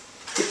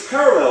 It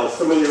parallels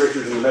familiar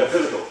issues in the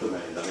metaphysical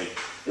domain. I mean,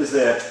 is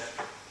there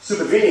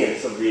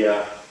supervenience of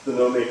the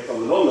nomic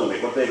on the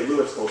non-nomic, what David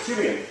Lewis calls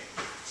Humean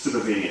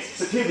supervenience?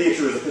 So here the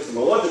issue is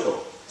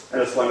epistemological,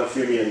 and it's one of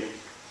Humean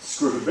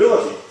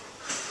scrutability.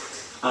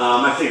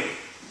 I think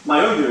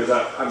my own view is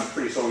that I'm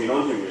pretty strongly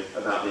non-Humean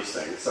about these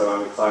things, so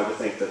I'm inclined to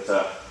think that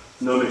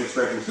nomic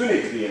expressions do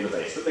need to be in the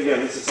base. But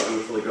again, this is something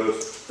which really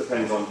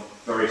depends on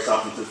very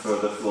substantive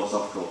further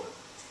philosophical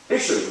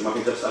issues, and I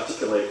can just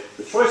articulate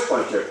the choice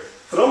point here.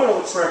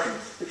 Phenomenal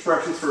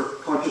expressions for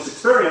conscious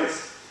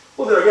experience,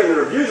 well, there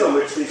are views on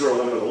which these are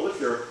eliminable. If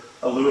you're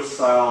a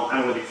Lewis-style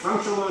analytic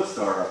functionalist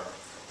or a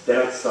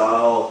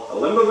Dennett-style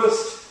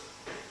eliminativist,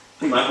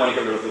 you might want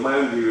to get rid of them. My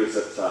own view is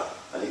that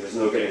I think there's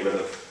no getting rid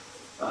of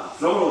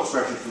phenomenal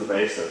expressions from the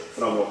base, that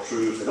phenomenal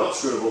truths are not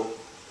scrutable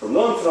from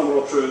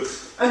non-phenomenal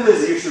truths, and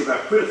there's the issue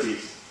about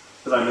quiddities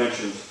that I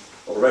mentioned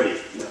already.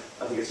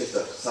 I think it's just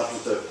a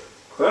substantive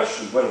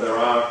question whether there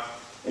are,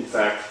 in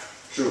fact,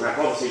 true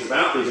hypotheses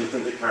about these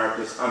intrinsic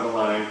characters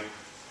underlying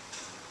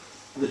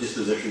the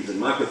dispositions in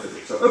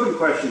microphysics. So open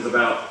questions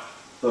about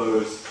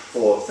those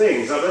four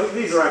things. I think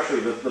these are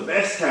actually the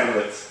best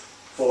candidates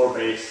for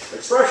base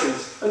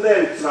expressions, and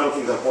then some other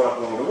things I've brought up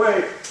along the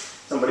way.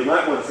 Somebody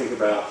might want to think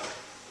about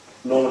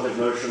normative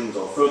notions,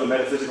 or further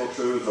metaphysical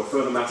truths, or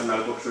further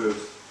mathematical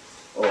truths,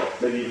 or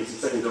maybe even some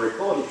secondary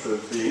quality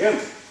truths being in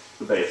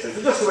the base. And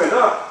just to end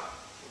up,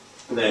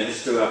 then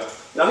just to, I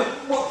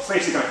think what's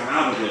basically going to come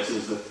out of this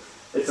is that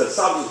it's a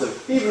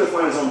substantive, even if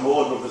one is on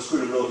board with the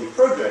scrutability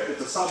project,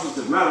 it's a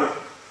substantive matter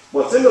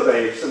what's in the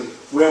base, and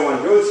where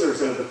one goes here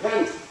is going to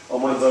depend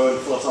on one's own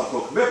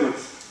philosophical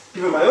commitments.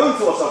 Given my own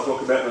philosophical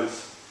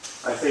commitments,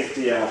 I think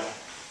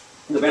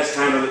the best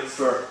candidates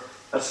for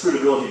a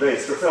scrutability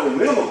base, for a fairly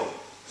minimal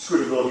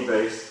scrutability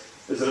base,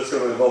 is that it's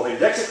going to involve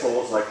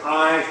indexicals like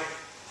I,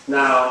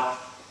 now,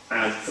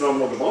 and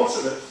phenomenal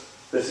demonstrative,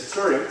 this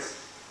experience.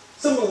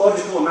 Simple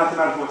logical and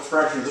mathematical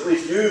expressions at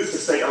least used to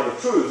state other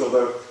truths,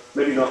 although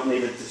maybe not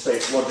needed to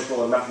state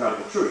logical and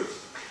mathematical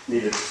truths,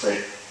 needed to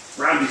state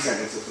Ramsey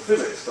sentences for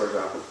physics, for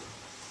example.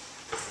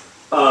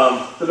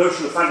 The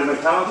notion of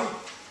fundamentality,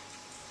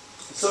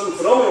 certain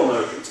phenomenal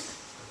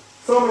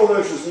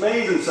notions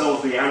may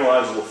themselves be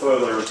analyzable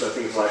further into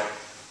things like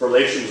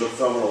relations of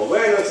phenomenal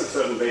awareness and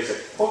certain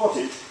basic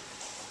qualities,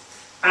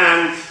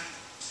 and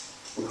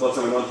we call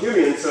something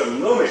non-Humean, certain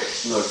nomic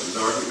notions,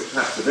 or I think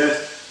perhaps the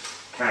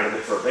best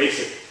candidate for a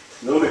basic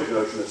nomic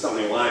notion is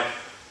something like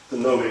the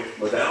nomic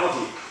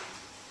modality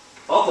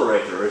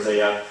operator is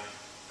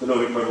the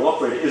nomic modal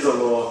operator is a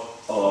law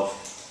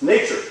of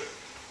nature.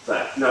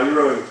 That now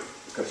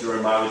because your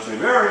own mileage may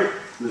vary, and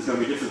there's going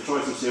to be different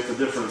choices here for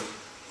different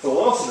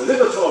philosophers. In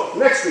the talk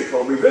next week,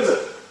 we'll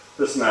revisit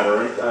this matter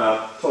and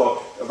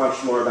talk a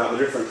bunch more about the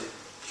different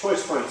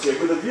choice points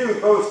here, with a view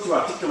both to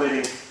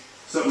articulating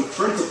certain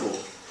principal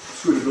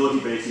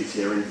scrutability bases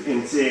here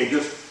in seeing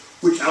just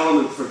which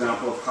elements, for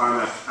example, of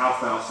Carnap's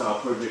Aufbau style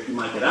project you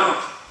might get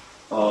out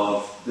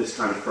of this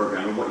kind of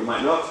program and what you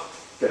might not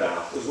get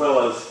out, as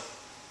well as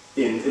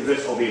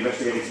I'll be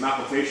investigating some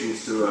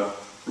applications to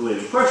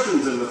related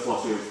questions in the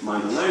philosophy of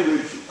mind and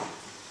language,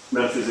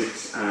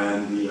 metaphysics,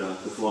 and the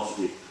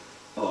philosophy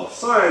of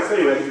science.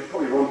 Anyway, we've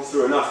probably run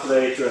through enough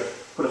today to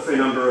put a fair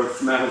number of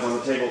matters on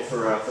the table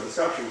for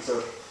discussion,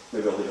 so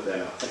maybe I'll leave it there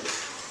now. Thank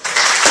you.